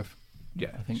for both.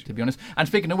 Yeah, I think, to be honest. And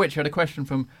speaking of which, I had a question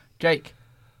from Jake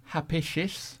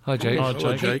Hapishis. Hi, Jake. Hi,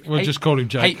 Jake. We'll just call him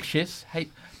Jake.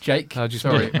 Jake. How'd you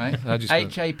Sorry, spell mate. How'd you spell it?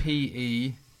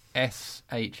 JAKE. Hapeshis.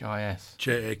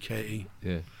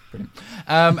 Yeah. Brilliant.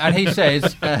 And he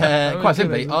says, quite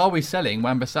simply, are we selling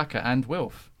Wan-Bissaka and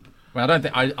Wilf? Well, I don't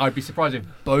think I'd be surprised if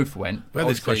both went. We had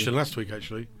this question last week,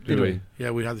 actually. Did we?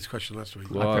 Yeah, we had this question last week.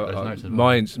 Well,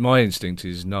 my instinct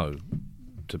is no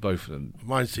to both of them.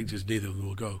 My instinct is neither of them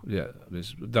will go. Yeah,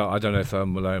 I don't know if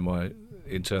I'm allowing my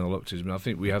internal optimism. I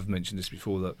think we have mentioned this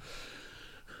before, that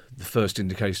the first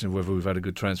indication of whether we've had a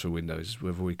good transfer window is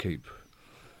whether we keep.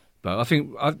 But I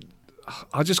think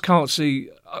I just can't see.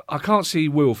 I can't see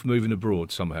Wilf moving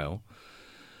abroad somehow,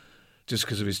 just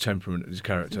because of his temperament and his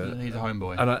character. He's a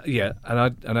homeboy.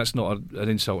 And that's not an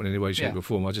insult in any way, shape, Yeah. or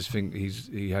form. I just think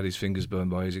he had his fingers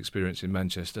burned by his experience in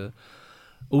Manchester.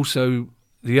 Also,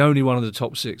 the only one of the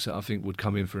top six that I think would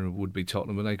come in for him would be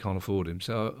Tottenham, and they can't afford him.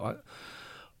 So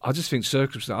I just think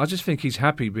I just think he's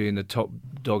happy being the top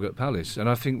dog at Palace, and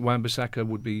I think Wan-Bissaka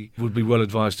would be well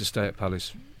advised to stay at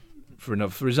Palace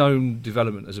for his own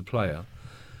development as a player,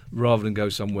 rather than go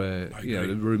somewhere.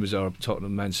 The rumours are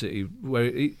Tottenham, Man City,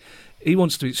 where he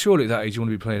wants to be. Surely at that age, you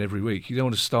want to be playing every week. You don't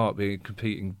want to start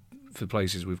competing for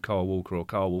places with Kyle Walker or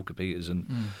Kyle Walker-Peters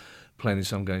and playing in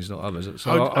some games, not others.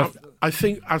 So I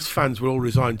think as fans, we're all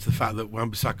resigned to the fact that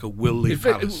Wan-Bissaka will leave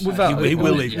Palace. He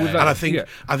will leave, yeah. and I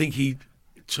think he,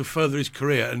 to further his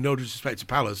career, and no disrespect to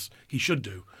Palace, he should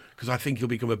do. Because I think he'll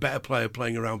become a better player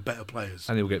playing around better players.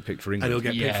 And he'll get picked for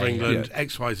England.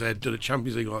 X, Y, Z, did a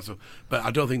Champions League, all that stuff. But I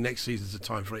don't think next season's the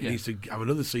time for it. He needs to have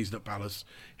another season at Palace.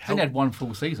 I think he had one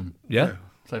full season. Yeah.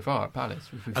 So far at Palace.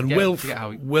 And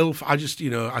Wilf, I just,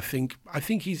 I think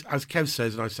he's, as Kev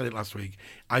says, and I said it last week,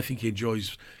 I think he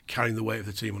enjoys carrying the weight of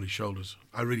the team on his shoulders.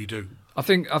 I really do. I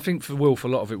think for Wilf, a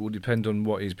lot of it will depend on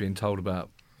what he's being told about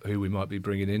who we might be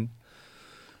bringing in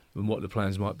and what the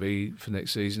plans might be for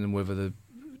next season, and whether the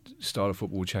style of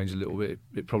football will change a little bit.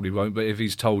 It probably won't, but if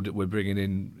he's told that we're bringing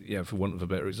in, for want of a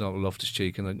better example,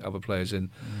 Loftus-Cheek and then other players in,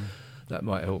 that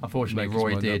might help. Unfortunately,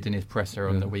 Roy did in his presser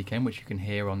on the weekend, which you can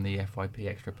hear on the FYP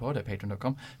Extra Pod at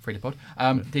patreon.com, free to pod,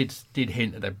 did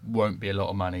hint that there won't be a lot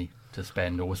of money to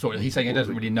spend, or he's saying he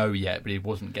doesn't really know yet, but he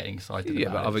wasn't getting excited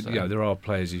about it. Yeah, there are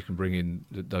players you can bring in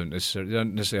that don't necessarily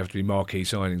have to be marquee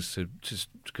signings to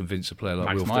convince a player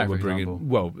like Wilf that we're bringing.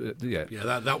 Well,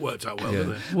 that worked out well,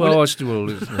 didn't it? Well, it's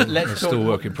still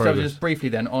work in progress. So just briefly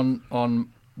then on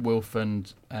Wilf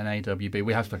and AWB,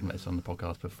 we have spoken about this on the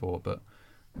podcast before, but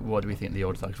what do we think the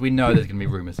odds are? Because we know there's going to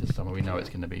be rumours this summer. We know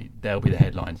they'll be the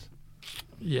headlines.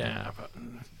 Yeah, but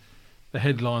the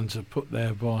headlines are put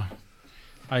there by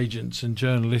agents and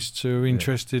journalists who are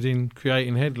interested in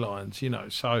creating headlines,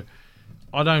 So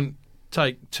I don't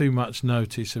take too much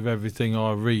notice of everything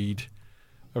I read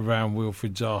around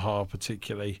Wilfried Zaha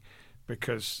particularly,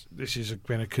 because this has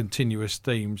been a continuous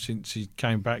theme since he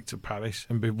came back to Palace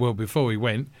and before he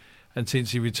went and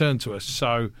since he returned to us.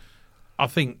 So I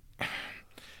think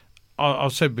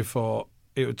I've said before,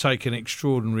 it would take an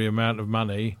extraordinary amount of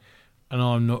money, and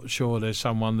I'm not sure there's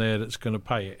someone there that's going to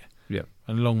pay it. Yeah.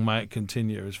 And long may it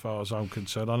continue as far as I'm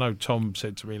concerned. I know Tom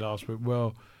said to me last week,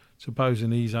 well,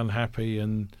 supposing he's unhappy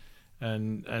and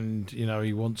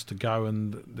he wants to go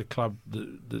and the club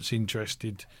that's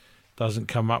interested doesn't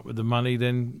come up with the money,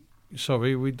 then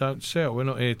sorry, we don't sell. We're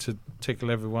not here to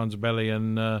tickle everyone's belly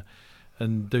and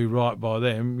do right by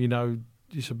them.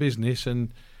 It's a business,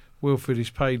 and Wilfried has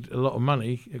paid a lot of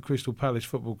money at Crystal Palace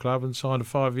Football Club and signed a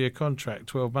 5-year contract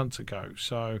 12 months ago.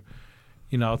 So,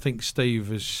 I think Steve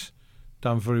has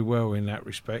done very well in that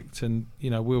respect, and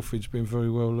Wilfried's been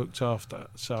very well looked after.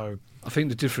 So I think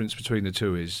the difference between the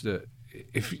two is that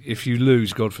if you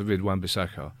lose, God forbid,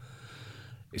 Wan-Bissaka,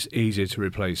 it's easier to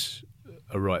replace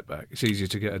a right back. It's easier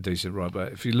to get a decent right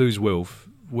back. If you lose Wilf,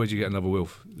 where do you get another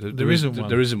Wilf? There isn't one.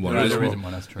 There isn't one. That's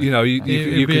true.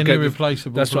 You could get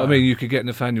irreplaceable. That's what I mean. You could get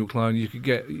Nathaniel Klein. You could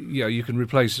get you can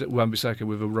replace Wan-Bissaka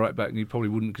with a right back, and you probably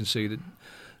wouldn't concede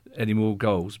any more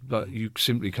goals, but you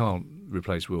simply can't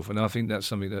replace Wilf, and I think that's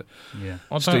something that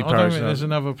I don't think there's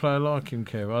another player like him,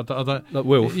 Kev. I don't like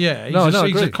Wilf. Yeah,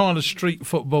 he's a kind of street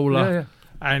footballer,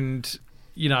 and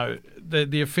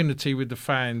the affinity with the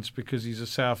fans because he's a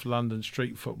South London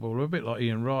street footballer, a bit like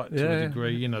Ian Wright to a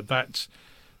degree.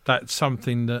 That's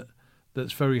something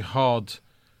that's very hard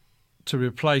to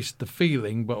replace the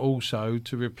feeling, but also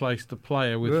to replace the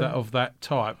player with that of that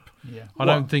type. Yeah. I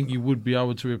don't think you would be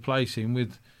able to replace him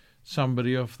with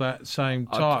somebody of that same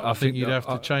type. I think you'd have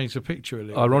to change the picture a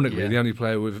little. Ironically, the only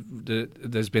player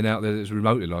there's been out there that's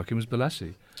remotely like him was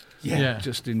Balassi. Yeah.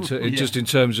 Just in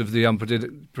terms of the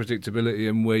unpredictability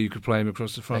and where you could play him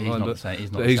across the front line.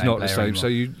 He's not the same. So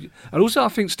and also I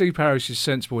think Steve Parish is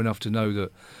sensible enough to know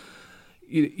that.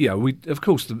 Of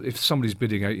course, if somebody's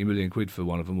bidding 80 million quid for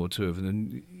one of them or two of them,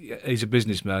 then he's a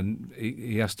businessman.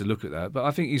 He has to look at that. But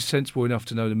I think he's sensible enough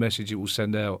to know the message it will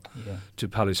send out to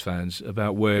Palace fans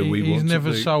about where we want to be. He's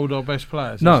never sold our best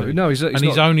players. No,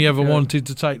 he's only ever wanted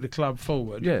to take the club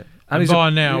forward. Yeah. And by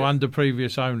now, under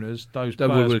previous owners, those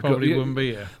players probably wouldn't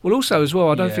be here. Well, also as well,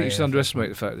 I don't think you should underestimate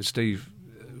the fact that Steve,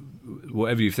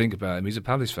 whatever you think about him, he's a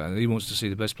Palace fan and he wants to see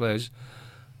the best players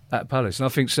at Palace. And I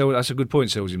think that's a good point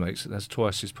Selzy makes. That's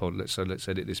twice his pod. Let's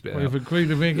edit this bit out. You've agreed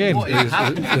with me again.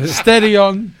 Steady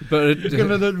on. But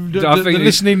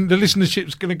the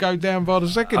listenership's going to go down by the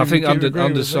second. I think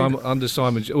under Simon.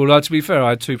 Well, to be fair, I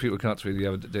had two people come up to me the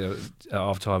other day at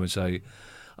half time and say,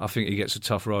 I think he gets a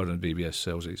tough ride on BBS,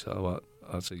 Selzy. So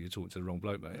I'd say you're talking to the wrong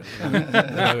bloke, mate.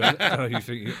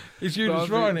 It's you that's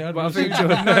right.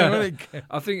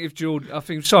 I think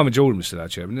Simon Jordan was still our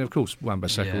chairman. And of course,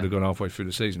 Wan-Bissaka would have gone halfway through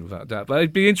the season without doubt. But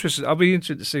I'd be interested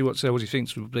to see what Selzy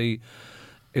thinks would be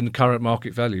in the current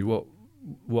market value. What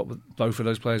both of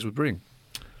those players would bring.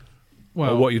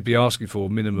 Well, or what you'd be asking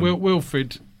for minimum.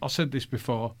 Wilfred, I said this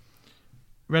before.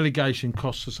 Relegation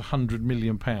costs us £100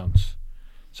 million.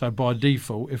 So by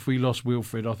default, if we lost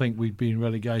Wilfred, I think we'd be in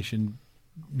relegation.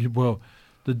 Well,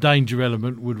 the danger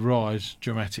element would rise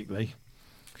dramatically.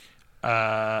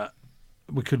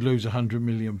 We could lose £100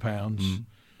 million.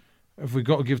 If we've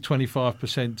got to give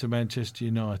 25% to Manchester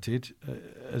United,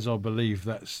 as I believe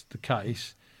that's the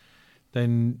case,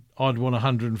 then I'd want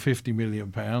 £150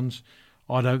 million.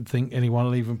 I don't think anyone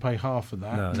will even pay half of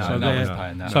that. No one's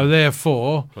paying that. So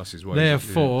therefore,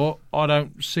 I I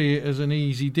don't see it as an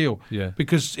easy deal. Yeah.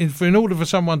 Because in order for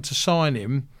someone to sign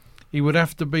him, he would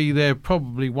have to be their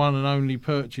probably one and only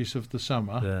purchase of the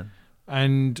summer. Yeah.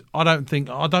 And I think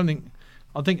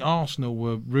Arsenal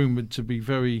were rumoured to be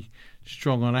very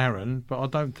strong on Aaron, but I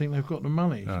don't think they've got the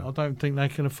money. No. I don't think they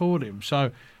can afford him.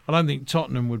 So I don't think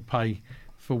Tottenham would pay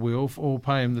for Wilf or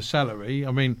pay him the salary.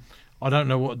 I mean, I don't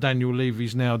know what Daniel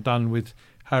Levy's now done with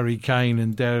Harry Kane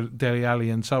and Dele Alli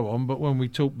and so on, but when we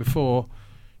talked before,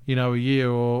 a year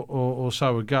or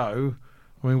so ago,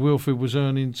 I mean, Wilfred was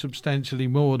earning substantially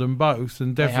more than both,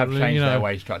 and definitely, they have changed their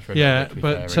wage structure.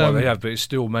 They have, but it's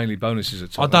still mainly bonuses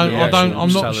at top.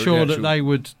 I'm not sure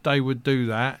that they would do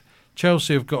that.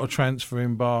 Chelsea have got a transfer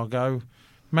embargo.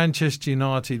 Manchester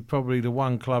United probably the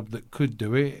one club that could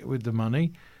do it with the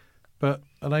money, but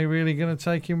are they really going to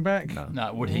take him back?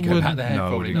 No. Would he go back there? No,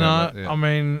 probably not. I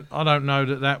mean, I don't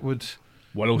know that would.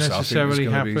 Well, also, necessarily I think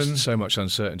there's going to be happen. so much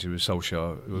uncertainty with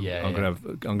Solskjaer. I'm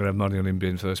going to have money on him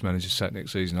being first manager set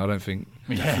next season. I don't think.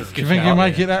 Do you think he'll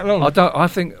make it that long?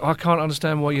 I can't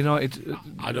understand why United.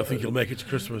 I don't think he'll make it to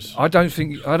Christmas. I don't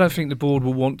think the board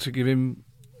will want to give him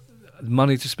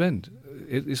money to spend.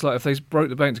 It's like if they broke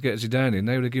the bank to get Zidane in,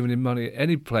 they would have given him money.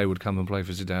 Any player would come and play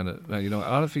for Zidane at Man United.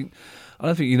 I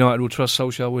don't think United will trust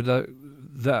Solskjaer with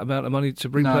that amount of money to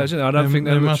bring players in. I don't think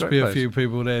there must be a few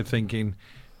people there thinking,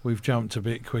 we've jumped a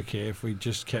bit quick here. If we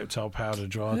just kept our powder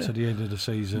dry to the end of the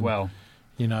season. Well,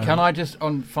 can I just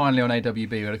finally on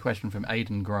AWB? We had a question from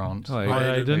Aidan Grant.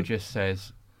 Hi, Aidan. Who just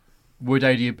says, would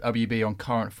AWB on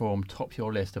current form top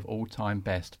your list of all-time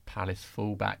best Palace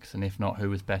fullbacks? And if not, who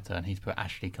was better? And he's put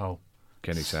Ashley Cole.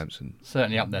 Kenny Sampson.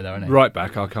 Certainly up there, though, isn't he? Right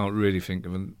back, I can't really think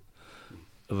of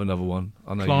another one.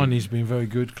 I know Kleini's been very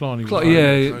good. But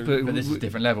this is a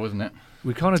different level, isn't it?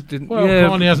 We kind of didn't. Well,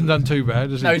 Kleini hasn't done too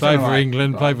bad, has he? Played for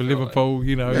England, played for Liverpool.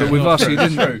 But with us, he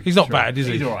didn't. He's not bad, is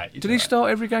he? He's all right. Did he start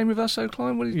every game with us,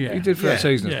 Klein? He did for that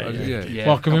season. Yeah.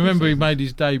 Well, I can remember he made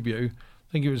his debut.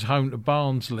 I think it was home to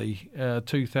Barnsley,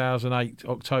 2008,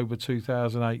 October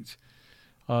 2008.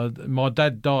 My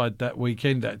dad died that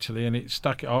weekend, actually, and it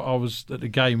stuck. I was at the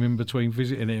game in between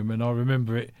visiting him, and I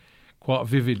remember it quite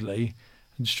vividly.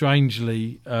 And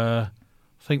strangely, I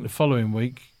think the following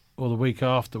week or the week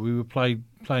after, we were playing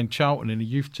Charlton in a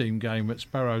youth team game at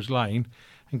Sparrows Lane,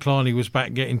 and Kleiny was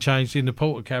back getting changed in the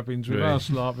porter cabins with us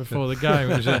like before the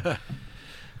game. It was a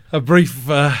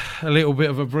little bit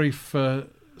of a brief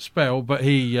spell, but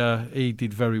he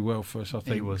did very well for us, I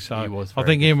think. He was I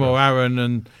think him or Aaron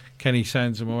and Kenny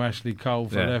Sansom or Ashley Cole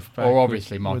for left back. Or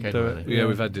obviously Mark Edwards. Yeah,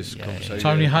 we've had this conversation.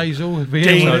 Tony Hazel.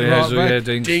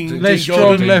 Dean Les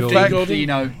Strong left back.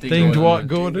 Dean Dwight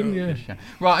Gordon,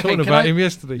 Right, okay. Talking about him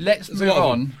yesterday. Let's move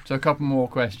on to a couple more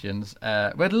questions. We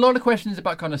had a lot of questions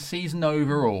about kind of season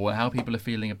overall and how people are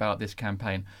feeling about this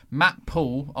campaign. Matt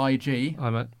Poole, IG, Hi,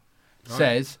 Matt.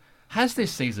 says, Has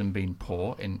this season been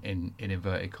poor, in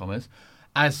inverted commas?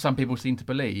 As some people seem to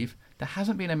believe, there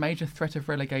hasn't been a major threat of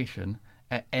relegation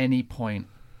at any point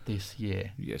this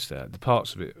year. Yes, the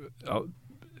parts of it.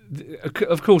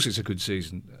 Of course, it's a good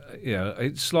season.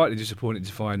 It's slightly disappointing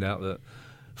to find out that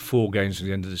 4 games from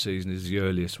the end of the season is the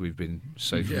earliest we've been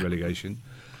safe from relegation.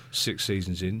 6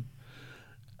 seasons in.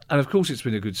 And of course it's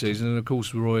been a good season, and of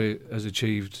course Roy has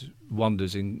achieved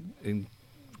wonders in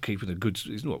keeping a good...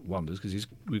 It's not wonders, because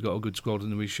we've got a good squad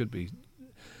and we should be.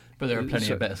 But there are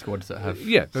plenty of better squads that have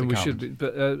but we should be.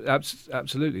 But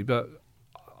absolutely. But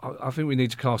I think we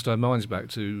need to cast our minds back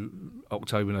to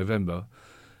October, November,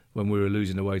 when we were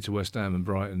losing away to West Ham and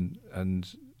Brighton, and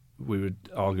we were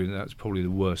arguing that's probably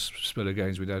the worst spell of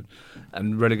games we'd had.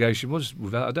 And relegation was,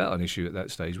 without a doubt, an issue at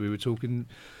that stage. We were talking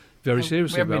very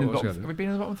seriously about what's going on. Have we been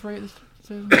in the bottom 3 at this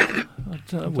season? We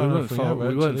weren't far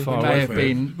away from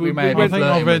it. We may have been. I think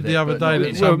I read the other day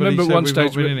that somebody said we've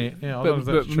not been in it.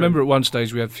 But remember, at one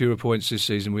stage we had fewer points this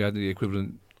season. We had the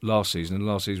equivalent last season, and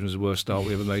last season was the worst start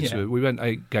we ever made to it. We went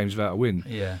 8 games without a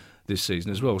win this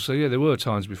season as well. So, there were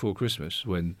times before Christmas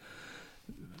when...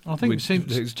 I think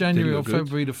since January or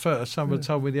February the 1st, someone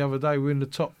told me the other day we're in the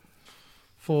top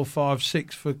 4, 5,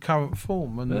 6 for current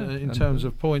form, and in terms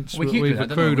of points we've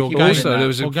accrued or games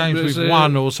we've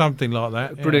won or something like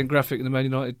that. A brilliant graphic in the Man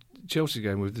United Chelsea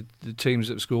game with the teams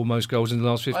that score most goals in the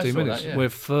last 15 minutes. We're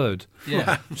third.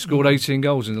 Scored 18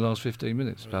 goals in the last 15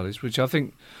 minutes, Palace, which I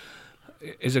think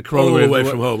is a corollary. All away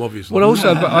from home, obviously. Well,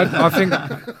 also, but I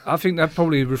think that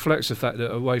probably reflects the fact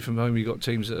that away from home you got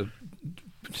teams that have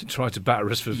tried to batter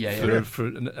us for just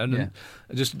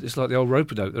it's like the old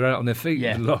rope-a-dope. They're out on their feet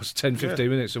in the last 10-15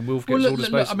 minutes, and Wolf gets all the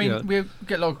space. I mean, we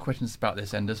get a lot of questions about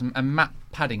this, Enders, and Matt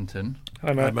Paddington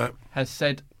has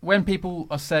said, when people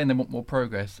are saying they want more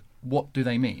progress, what do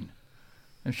they mean?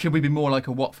 And should we be more like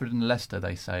a Watford and Leicester,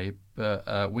 they say, but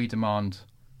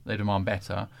they demand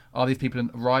better. Are these people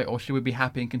right, or should we be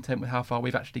happy and content with how far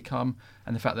we've actually come,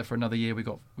 and the fact that for another year we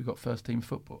got first team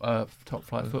football, top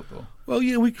flight football? Well,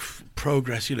 we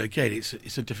progress. Again,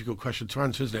 it's a difficult question to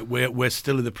answer, isn't it? We're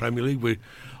still in the Premier League. We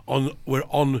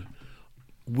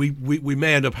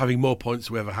may end up having more points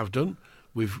than we ever have done.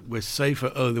 We're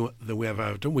safer early than we ever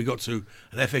have done. We got to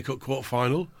an FA Cup quarter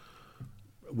final.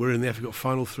 We're in the FA Cup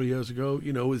final 3 years ago.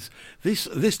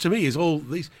 This to me is all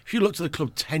these. If you looked at the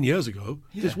club 10 years ago,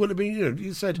 this wouldn't have been.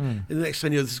 You said in the next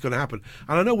 10 years this is going to happen.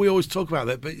 And I know we always talk about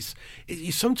that, but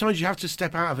sometimes you have to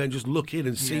step out of it and just look in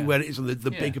and see where it is on the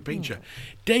bigger picture.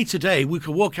 Day to day, we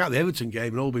could walk out the Everton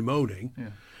game and all be moaning,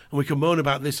 and we can moan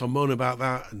about this or moan about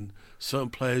that, and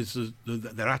certain players,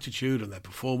 their attitude and their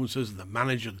performances, and the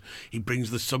manager, he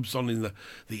brings the subs on in the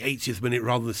 80th minute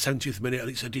rather than the 70th minute, and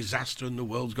it's a disaster and the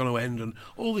world's going to end and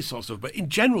all this sort of stuff. But in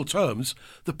general terms,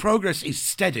 the progress is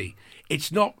steady.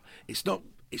 It's not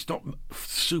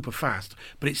super fast,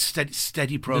 but it's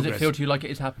steady progress. Does it feel to you like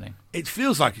it is happening? It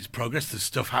feels like it's progress. There's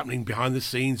stuff happening behind the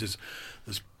scenes. There's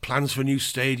plans for a new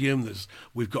stadium.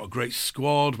 We've got a great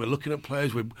squad. We're looking at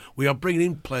players. We are bringing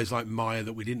in players like Maya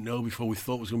that we didn't know before. We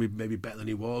thought was going to be maybe better than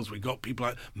he was. We've got people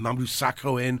like Mamadou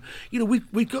Sakho in. We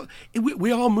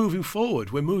are moving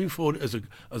forward. We're moving forward as a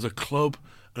club.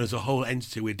 And as a whole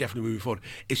entity, we're definitely moving forward.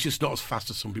 It's just not as fast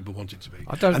as some people want it to be.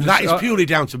 That is purely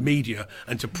down to media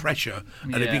and to pressure,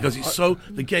 because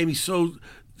the game is so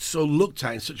looked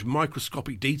at in such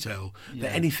microscopic detail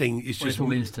that anything is just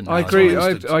all instant. I agree.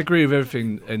 I agree with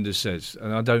everything Ender says,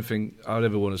 and I don't think I'd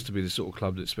ever want us to be the sort of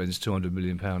club that spends £200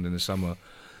 million in the summer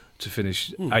to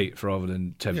finish 8th rather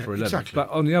than 10th or 11th. Exactly. But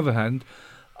on the other hand,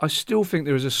 I still think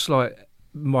there is a slight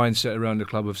mindset around the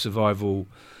club of survival.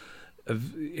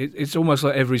 It's almost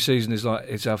like every season is like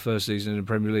it's our first season in the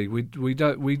Premier League. I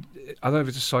don't know if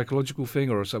it's a psychological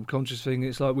thing or a subconscious thing.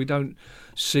 It's like we don't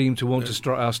seem to want to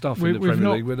strut our stuff in the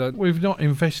Premier League. We've not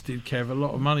invested, Kev, a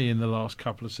lot of money in the last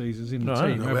couple of seasons in the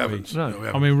team. We haven't.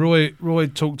 I mean, Roy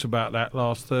talked about that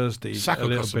last Thursday.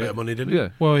 Sakho cost a bit of money, didn't he? Yeah.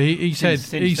 Well, he said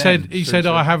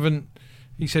I haven't.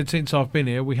 He said since I've been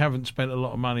here, we haven't spent a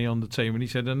lot of money on the team, and he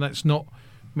said, and that's not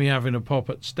me having a pop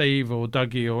at Steve or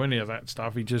Dougie or any of that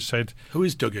stuff. He just said, "Who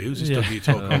is Dougie? Who's this Dougie you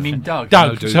talking about?" I mean Doug.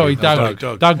 Doug. Sorry,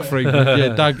 Doug. Doug Freeman.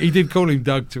 Yeah, Doug. He did call him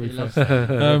Doug to me.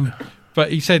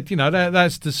 But he said,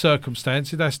 that's the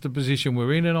circumstance. That's the position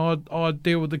we're in, and I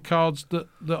deal with the cards that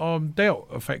I'm dealt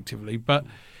effectively. But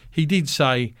he did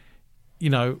say,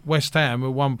 West Ham,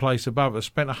 were one place above us,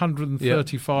 spent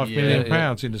 £135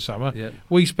 million in the summer. Yeah.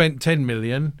 We spent 10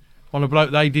 million on a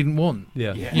bloke they didn't want.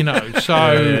 When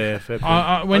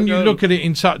you look at it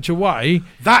in such a way,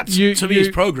 that to me is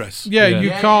progress. You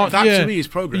can't. That to me is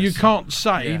progress. You can't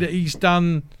say that he's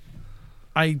done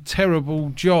a terrible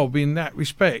job in that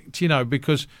respect,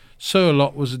 because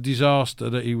Surlot was a disaster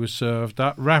that he was served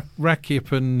at.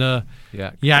 Rakip and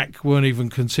Yak weren't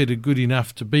even considered good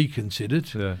enough to be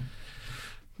considered. Yeah.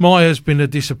 Maya's been a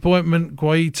disappointment.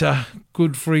 Guaita,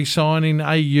 good free signing.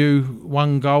 AU,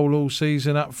 1 goal all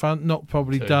season up front. Not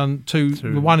probably done two.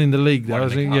 One in the league though, I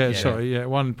think. Yeah,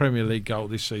 1 Premier League goal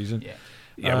this season.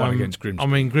 One against Grimsby. I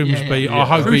mean, Grimsby. Yeah. I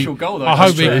hope Crucial goal, though. I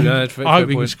hope he Fair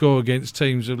can point. score against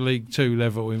teams of League 2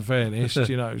 level. In fairness,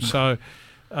 So,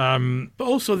 But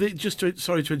also,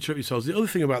 sorry to interrupt yourselves. The other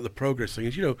thing about the progress thing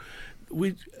is,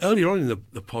 we earlier on in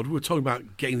the pod we were talking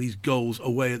about getting these goals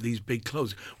away at these big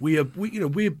clubs. We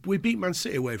beat Man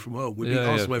City away from home. We beat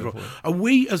Arsenal away from home. And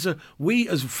we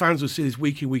as fans who see this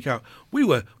week in week out, we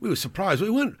were surprised. We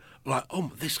weren't like,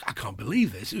 I can't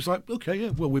believe this. It was like, okay,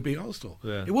 we beat Arsenal.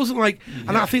 Yeah. It wasn't like,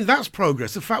 and I think that's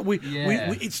progress. The fact we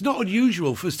it's not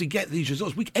unusual for us to get these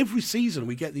results. Every season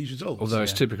we get these results. Although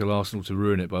it's typical Arsenal to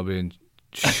ruin it by being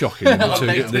shocking in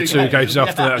the two games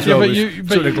after that as well.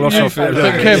 Took the gloss off it.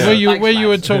 But Kev, where you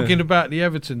were talking about the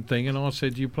Everton thing, and I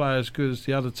said you play as good as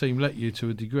the other team let you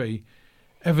to a degree.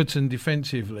 Everton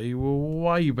defensively were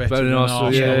way better than Arsenal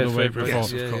the week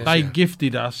before. They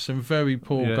gifted us some very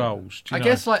poor goals. I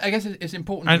guess it's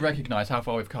important to recognise how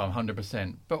far we've come,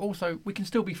 100%. But also, we can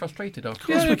still be frustrated. Of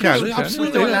course, we can. We're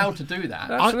still allowed to do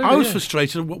that. I was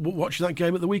frustrated watching that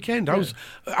game at the weekend. I was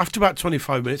after about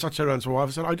 25 minutes. I turned around to my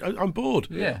wife and said, "I'm bored."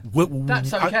 Yeah,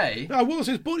 that's okay. I was.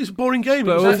 It's a boring game.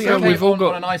 But that's okay we've all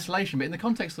got an isolation, but in the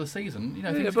context of the season,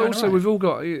 things but also right. we've all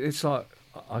got. It's like.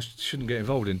 I shouldn't get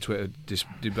involved in Twitter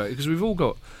debate because we've all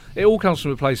got. It all comes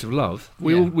from a place of love.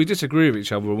 We disagree with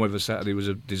each other on whether Saturday was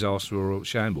a disaster or a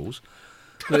shambles.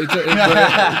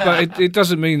 But it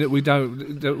doesn't mean that we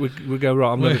don't. That we go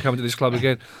right. I'm never coming to this club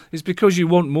again. It's because you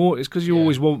want more. It's because you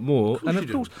always want more. And of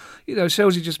course,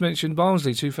 Selzy just mentioned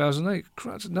Barnsley 2008.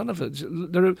 None of it.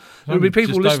 There will be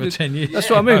people listening. Over 10 years.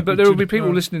 That's what I mean. But there will be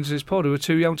people listening to this pod who are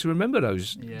too young to remember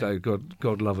those days.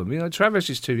 God love them. Travis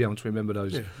is too young to remember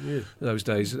those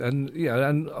days. And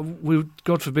we,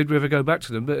 God forbid, we ever go back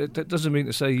to them. But that doesn't mean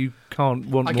to say you can't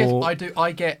want more. I do.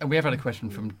 I get. And we have had a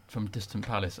question from Distant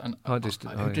Palace and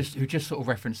who just sort of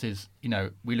references.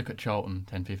 We look at Charlton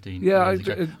 10, 15 years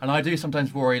ago, and I do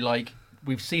sometimes worry. Like,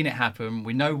 we've seen it happen.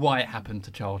 We know why it happened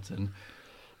to Charlton.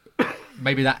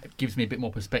 Maybe that gives me a bit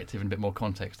more perspective and a bit more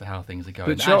context to how things are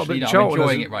going. But I'm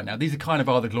enjoying it right now. These are kind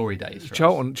of the glory days for us.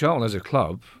 Charlton as a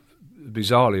club,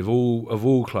 bizarrely of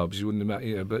all clubs, you wouldn't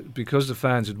imagine. But because the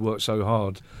fans had worked so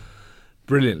hard,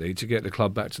 brilliantly to get the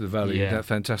club back to the Valley, that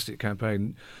fantastic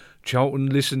campaign. Charlton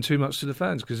listened too much to the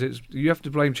fans because you have to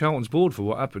blame Charlton's board for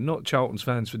what happened, not Charlton's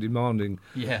fans for demanding.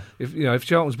 Yeah. If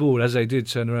Charlton's board, as they did,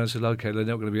 turn around and said, "Okay, they're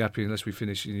not going to be happy unless we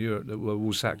finish in Europe.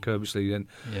 We'll sack Kirbysley." Then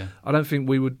I don't think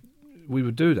we would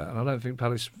do that. And I don't think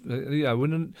Palace. I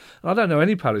don't know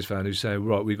any Palace fan who's saying,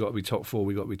 "Right, we've got to be top 4,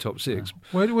 we've got to be top 6."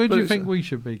 Where do you think we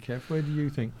should be, Kev? Where do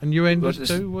you think? And you end up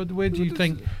too. Where do you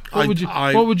think? What would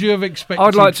you have expected?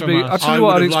 I'd like to be. Us? I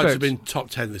would have liked to have been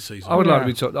top 10 this season. I would like to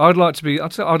be top. I'd like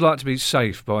to be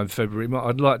safe by February.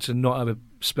 I'd like to not have a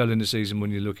spell in the season when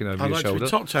you're looking over your shoulder. I'd like to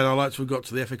be top 10. I'd like to have got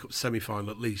to the FA Cup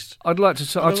semi-final at least. I'd like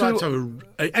to have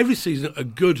every season a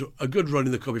good run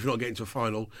in the cup if you're not getting to a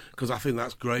final, because I think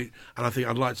that's great, and I think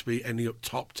I'd like to be ending up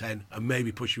top 10 and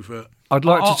maybe push you for. I'd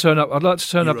like to turn up at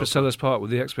Sellers Park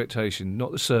with the expectation,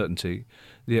 not the certainty,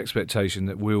 the expectation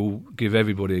that we'll give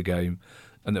everybody a game.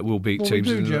 And that we'll beat teams.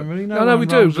 We do generally. We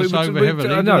do.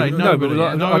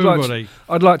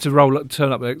 I'd like to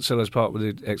turn up at Sellers Park with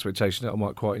the expectation that I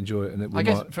might quite enjoy it. And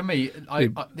that for me,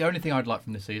 the only thing I'd like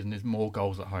from this season is more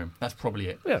goals at home. That's probably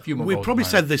it. Yeah. A few more we goals probably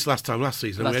at said this last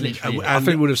season. I think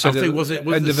we would have said it. Was it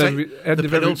the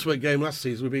penultimate game last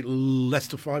season? We beat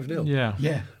Leicester 5-0.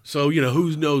 Yeah. So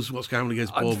who knows what's going on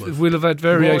against Bournemouth? We'll have had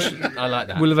variations. I like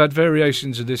that. We'll have had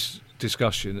variations of this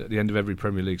discussion at the end of every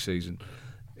Premier League season.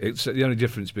 It's the only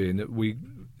difference being that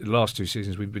the last 2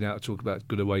 seasons we've been able to talk about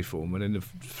good away form, and in the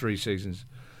 3 seasons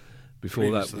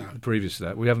previous to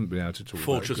that, we haven't been able to talk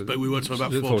Fortress, about but we were talking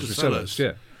about Fortress Sellers.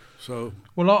 Yeah. So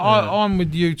I'm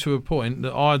with you to a point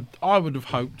that I would have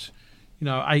hoped,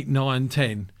 8, 9,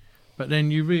 10, but then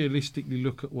you realistically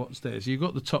look at what's there. So you've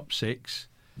got the top 6: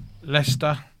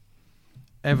 Leicester,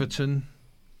 Everton.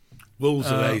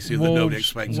 Wolves are that nobody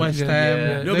expects. West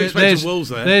Ham. Nobody expects Wolves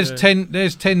there.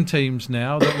 There's 10 teams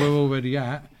now that we're already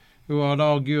at who I'd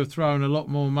argue are throwing a lot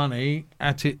more money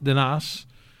at it than us.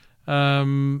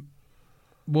 Wolves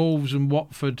and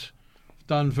Watford have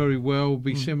done very well,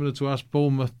 be similar to us.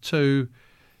 Bournemouth too.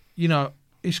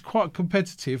 It's quite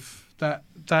competitive,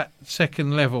 that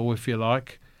second level, if you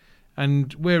like,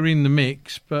 and we're in the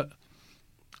mix. But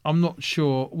I'm not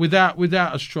sure without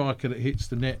a striker that hits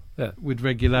the net with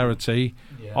regularity.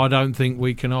 I don't think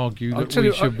we can argue that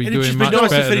we should be doing much better than those. It'd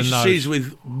be nice to finish the season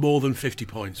with more than 50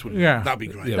 points, wouldn't it? That'd be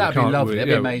great. That'd be lovely.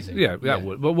 That'd be amazing. Yeah, that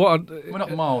would. But we're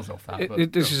not miles off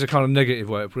that. This is a kind of negative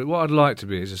way to put it. What I'd like to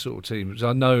be is a sort of team, because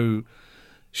I know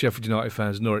Sheffield United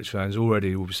fans, Norwich fans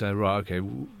already will be saying, right, okay,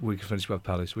 we can finish above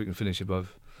Palace, we can finish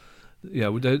above.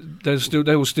 Yeah, they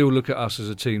will still look at us as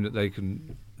a team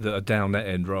that are down that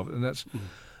end rather, and that's.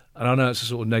 And I know it's a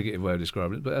sort of negative way of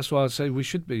describing it, but that's why I'd say we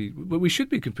should be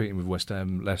competing with West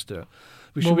Ham, Leicester.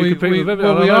 We should be competing with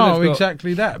everyone. Well, we are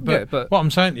exactly that. But, what I'm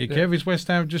saying to you, Kev, is West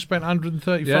Ham just spent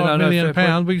 £135 million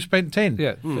 £1. We've spent 10.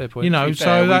 Yeah, fair point. You know,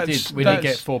 so that's we did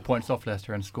get 4 points off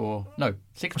Leicester and score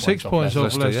 6 points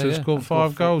off Leicester. Scored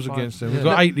 5 goals against them. We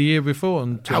got 8 the year before.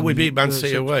 How we beat Man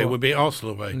City away? We beat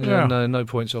Arsenal away. No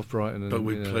points off Brighton. But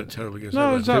we played terrible against.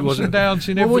 No, it's ups and downs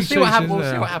in every season. We'll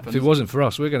see what happens. If it wasn't for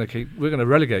us, we're going to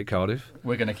relegate Cardiff.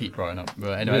 We're going to keep Brighton up.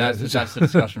 But anyway, that's a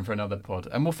discussion for another pod,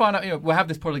 and we'll find out. We'll have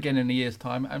this pod again in a year's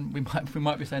time, and we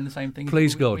might be saying the same thing.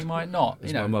 Please God, we might not.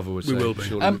 As my mother would say. We will be.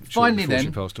 Finally,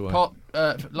 then,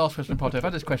 last question, Potter. I've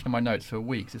had this question in my notes for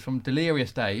weeks. It's from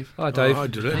Delirious Dave. Hi, Dave. Hi,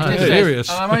 Delirious.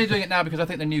 I'm only doing it now because I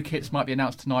think the new kits might be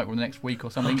announced tonight or the next week or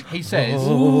something. He says,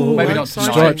 maybe not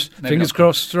tonight. Stripes. Fingers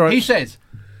crossed. Stripes. He says,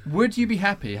 would you be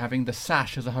happy having the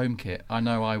sash as a home kit? I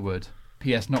know I would.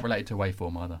 P.S. Not related to away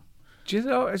form either. Do you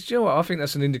know what? I think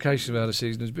that's an indication of how the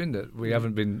season has been, that we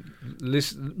haven't been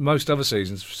most other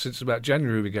seasons since about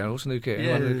January we go, what's the new kit?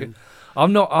 Yeah.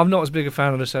 I'm not as big a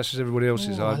fan of the sash as everybody else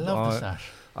is. I love the sash.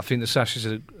 I think the sash is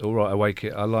an all right away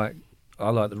kit. I like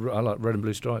red and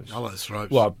blue stripes. I like the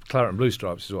stripes. Well, claret and blue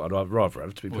stripes is what I'd rather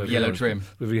have, to be perfectly yellow honest. trim.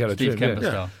 With yellow Steve trim, Kemper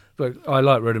style. But I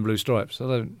like red and blue stripes. I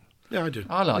don't. Yeah, I do.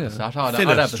 I like the sash. I'd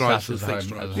have the sash as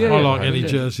home. I like any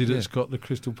jersey that's got the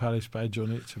Crystal Palace badge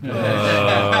on it.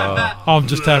 I'm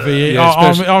just happy.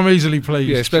 I'm easily pleased.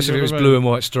 Yeah, especially if it was blue and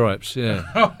white stripes. Yeah,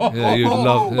 you'd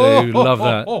love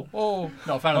that.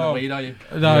 Not a fan of the weed, are you?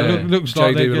 No, looks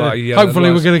like JD they're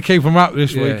hopefully we're going to keep them up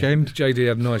this weekend. JD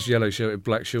had a nice yellow shirt with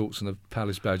black shorts and a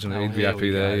Palace badge on it. He'd be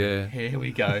happy there. Yeah. Here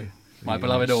we go. My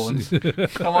beloved Horns.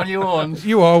 Come on, you Horns.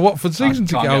 You are a Watford season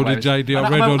ticket holder, JD. I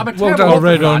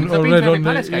read on.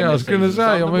 Yeah, I was going to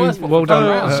say. Well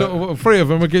done. Sort of 3 of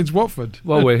them against Watford.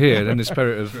 While we're here, in the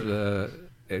spirit of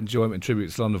enjoyment and tribute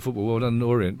to London football, well done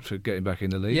Orient for getting back in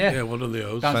the league. Yeah, well done the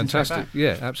O's. Fantastic.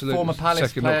 Yeah, absolutely. Former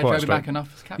Palace player, Joby back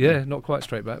enough as captain. Yeah, not quite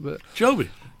straight back, but Joby.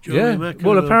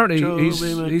 Well, apparently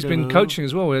he's been coaching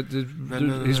as well.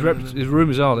 His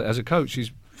rumours are that as a coach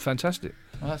he's fantastic.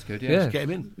 Oh, that's good. Yeah, get him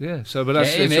in. Yeah, so but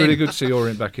it's really good to see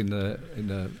Orient back in the.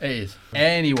 It is.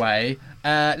 Anyway,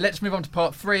 let's move on to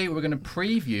part 3. We're going to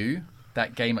preview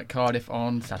that game at Cardiff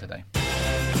on Saturday.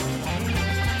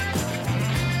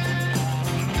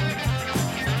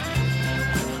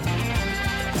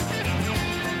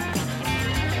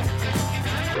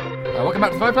 Welcome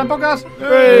back to the FYP Podcast.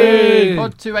 Hey!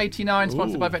 Pod 289,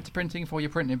 sponsored by Vector Printing for your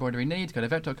print and embroidery needs. Go to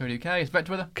vector.co.uk. It's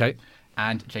Vector with her. Okay.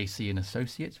 And JC and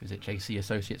Associates. Visit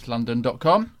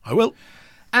jcassociateslondon.com. I will.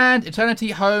 And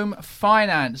Eternity Home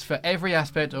Finance for every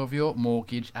aspect of your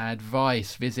mortgage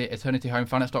advice. Visit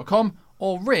eternityhomefinance.com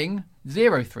or ring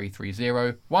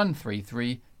 0330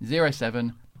 133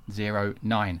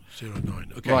 0709.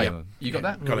 09. Okay. Right. Yeah. You got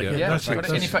that? Got it. Yeah. That's it.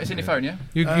 It's in your phone, yeah?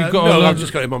 I've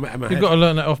just got it in my head. You've got to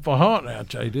learn that off by heart now,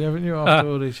 JD, haven't you, after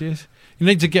all these years? You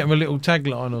need to get him a little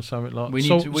tagline or something like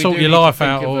sort your life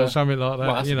out or something like that.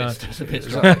 Well, you know. that's a bit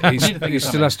He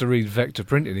still has to read Vector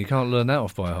Printing. He can't learn that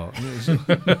off by heart. So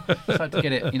to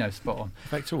get it, spot on.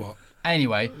 Vector what?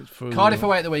 Anyway, Cardiff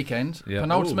away at the weekend. Yeah.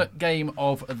 Penultimate game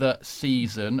of the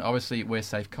season. Obviously, we're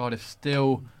safe. Cardiff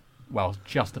still,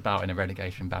 just about in a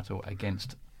relegation battle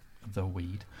against the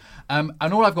Weed. And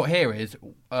all I've got here is,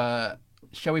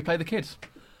 shall we play the kids?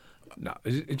 No.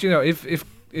 Do you know,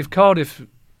 if Cardiff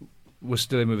was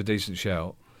still in with a decent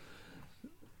shout,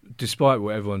 despite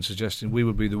what everyone's suggesting, we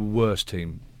would be the worst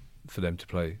team for them to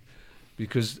play.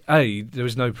 Because, A, there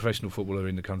is no professional footballer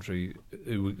in the country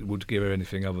who would give her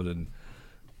anything other than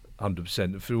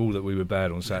 100%. For all that we were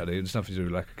bad on Saturday, it's nothing to do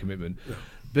with lack of commitment. Yeah.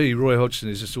 B, Roy Hodgson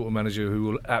is the sort of manager who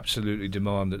will absolutely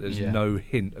demand that there's no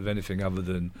hint of anything other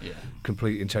than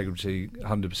complete integrity,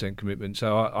 100% commitment.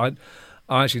 So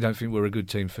I actually don't think we're a good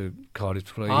team for Cardiff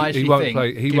to play. He won't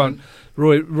play. He won't.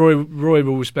 Roy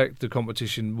will respect the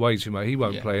competition way too much. He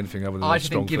won't play anything other than a strong first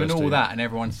team. I think, given all that and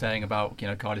everyone's saying about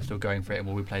Cardiff still going for it and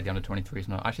will we play the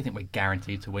under-23s? I actually think we're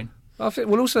guaranteed to win. I think.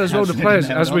 Well, also as well, the players,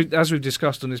 as we've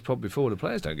discussed on this pod before, the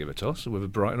players don't give a toss whether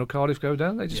Brighton or Cardiff go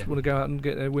down. They just want to go out and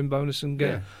get their win bonus and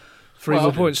get 3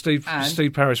 more points. Steve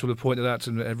Parrish will have pointed out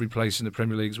to every place in the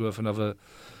Premier League's worth another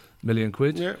million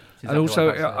quid. Yeah. And also,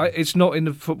 it's not in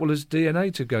the footballer's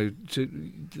DNA to go to.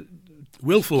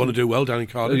 Wilf will want to do well down in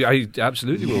Cardiff. Yeah, he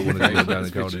absolutely will want to do well down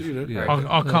in Cardiff. Yeah.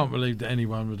 I can't believe that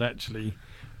anyone would actually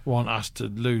want us to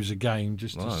lose a game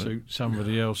just to suit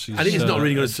somebody else's. And it is not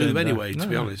really going to suit them agenda. anyway, to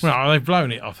be honest. Well, they've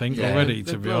blown it, I think, already,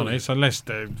 to they've be blown honest, unless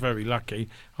they're very lucky.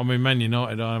 I mean, Man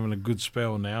United are having a good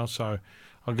spell now, so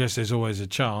I guess there's always a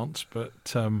chance,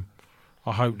 but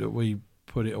I hope that we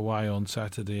put it away on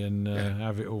Saturday and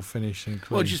have it all finished and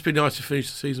clean. Well, it'd just be nice to finish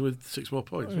the season with 6 more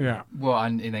points. Yeah. Well,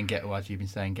 and then get, as you've been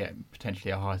saying, get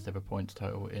potentially our highest ever points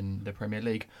total in the Premier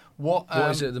League. What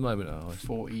is it at the moment?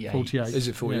 48. 48. Is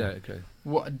it 48? Yeah. Okay.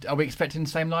 What are we expecting? The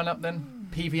same lineup then?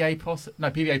 PVA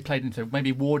PVA played into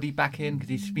maybe Wardy back in because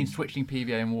he's been switching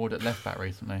PVA and Ward at left back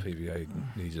recently. PVA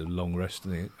needs a long rest,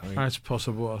 doesn't he? That's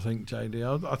possible, I think,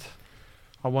 JD.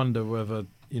 I wonder whether,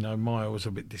 Maya was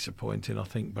a bit disappointing. I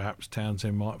think perhaps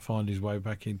Townsend might find his way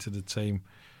back into the team.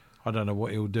 I don't know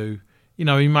what he'll do. He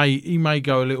may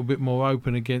go a little bit more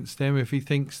open against them if he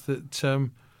thinks that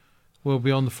we'll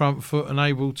be on the front foot and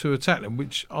able to attack them,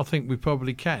 which I think we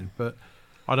probably can. But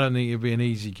I don't think it'll be an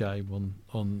easy game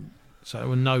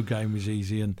so no game is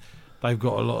easy, and they've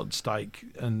got a lot at stake,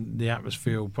 and the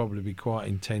atmosphere will probably be quite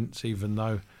intense, even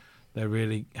though they're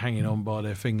really hanging on by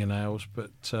their fingernails.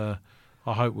 But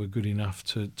I hope we're good enough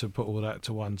to put all that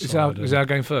to one side. Is our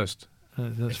game first?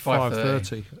 That's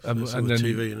 5:30. And then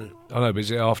TV, isn't it? I know, but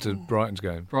is it after Brighton's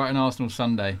game? Brighton Arsenal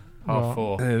Sunday,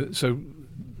 4:30. So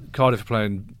Cardiff are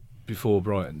playing before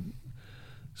Brighton.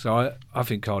 So I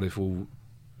think Cardiff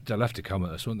they'll have to come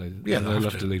at us, won't they? Yeah, they'll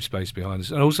have to leave space behind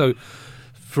us. And also,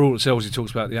 for all it he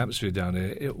talks about the atmosphere down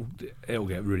there, it'll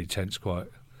get really tense quite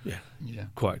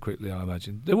quickly, I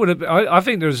imagine. There would have. I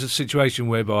think there's a situation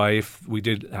whereby if we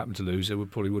did happen to lose, there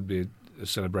probably would be a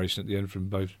celebration at the end from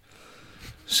both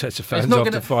sets of fans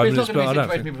after 5 minutes. But I don't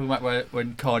think people talk about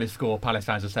when Cardiff score, Palace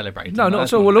fans are celebrating. No, not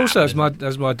at all. Well, also as my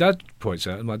dad points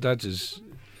out, and my dad's as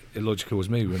illogical as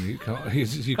me when you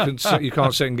can't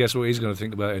second guess what he's going to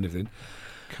think about anything.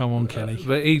 Come on, Kenny.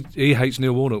 But he hates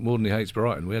Neil Warnock more than he hates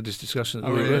Brighton. We had this discussion at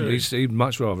the weekend. Really? He'd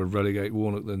much rather relegate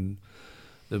Warnock than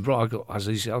Brighton. As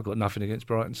he said, I've got nothing against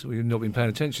Brighton, so you've not been paying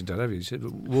attention, Dad, have you? He said,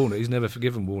 but Warnock, he's never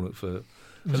forgiven Warnock for.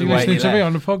 Was he listening to me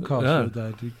on the podcast No. the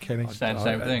other day, Kenny? I'm saying the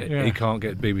same thing. Yeah. He can't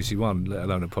get BBC One, let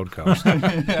alone a podcast.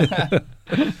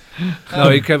 No,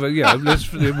 he covered.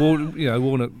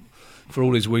 Warnock, for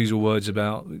all his weasel words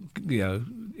about, he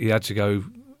had to go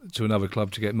to another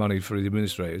club to get money for the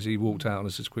administrators. He walked out on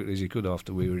us as quickly as he could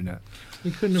after we were in that. He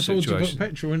couldn't afford to put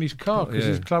petrol in his car because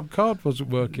his club card wasn't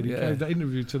working. He gave that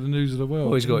interview to the News of the World.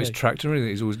 Well, he's got his tractor in it.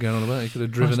 He's always going on about. He could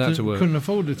have driven that to work. Couldn't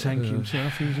afford the tank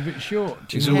himself. He was a bit short.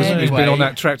 He's been on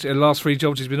that tractor. The last 3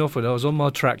 jobs he's been offered, I was on my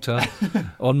tractor,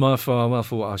 on my farm. I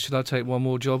thought, should I take one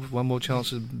more job, one more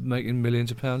chance of making millions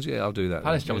of pounds? Yeah, I'll do that.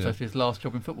 Palace job was supposed to be his last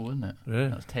job in football, wasn't it? Yeah.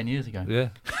 That was 10 years ago. Yeah.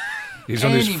 He's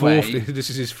on his 4th. This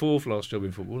is his 4th last job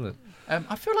in football, isn't it?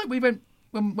 I feel like we went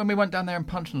when we went down there and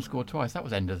punched and scored twice. That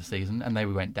was end of the season, and we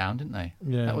went down, didn't they?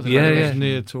 Yeah, that was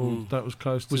near to. That was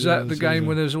close. Was to that the game season.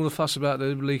 when there was all the fuss about the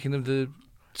leaking of the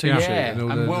team sheet and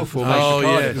and all Wolf the was formation?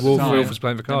 playing for Cardiff. Wolf was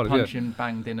playing for Cardiff. Punched and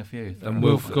banged in a few. And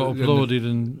Wolf got applauded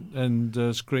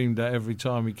and screamed at every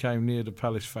time he came near the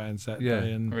Palace fans that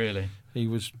day. And really. He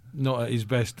was not at his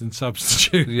best and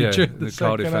substituted. The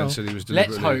Cardiff fans said he was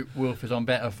deliberately. Let's hope Wolf is on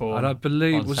better form. And I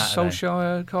believe was Saturday.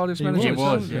 Solskjaer Cardiff's He manager.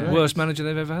 was, yeah. Worst manager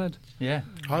they've ever had. Yeah.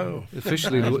 Oh.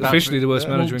 Officially the worst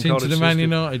manager in Walked Cardiff's into the Man history.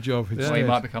 United job. Well, he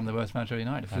might become the worst manager of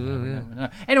United.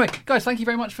 Anyway, guys, thank you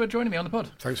very much for joining me on the pod.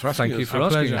 Thanks for asking Thank you us. for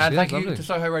asking us. And thank lovely. you to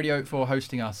Soho Radio for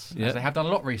hosting us, as they have done a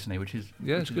lot recently, which is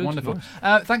it's good. wonderful.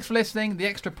 Nice. Thanks for listening. The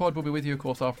extra pod will be with you, of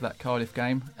course, after that Cardiff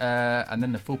game, and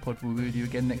then the full pod will be with you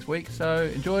again next week. So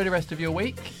enjoy the rest of your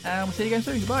week, and we'll see you again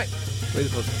soon. Goodbye. Read the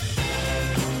pod.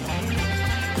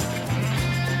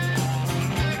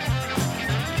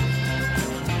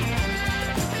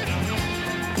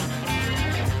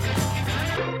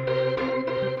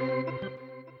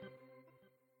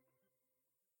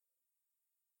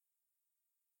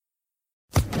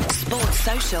 Sports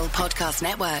Social Podcast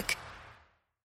Network.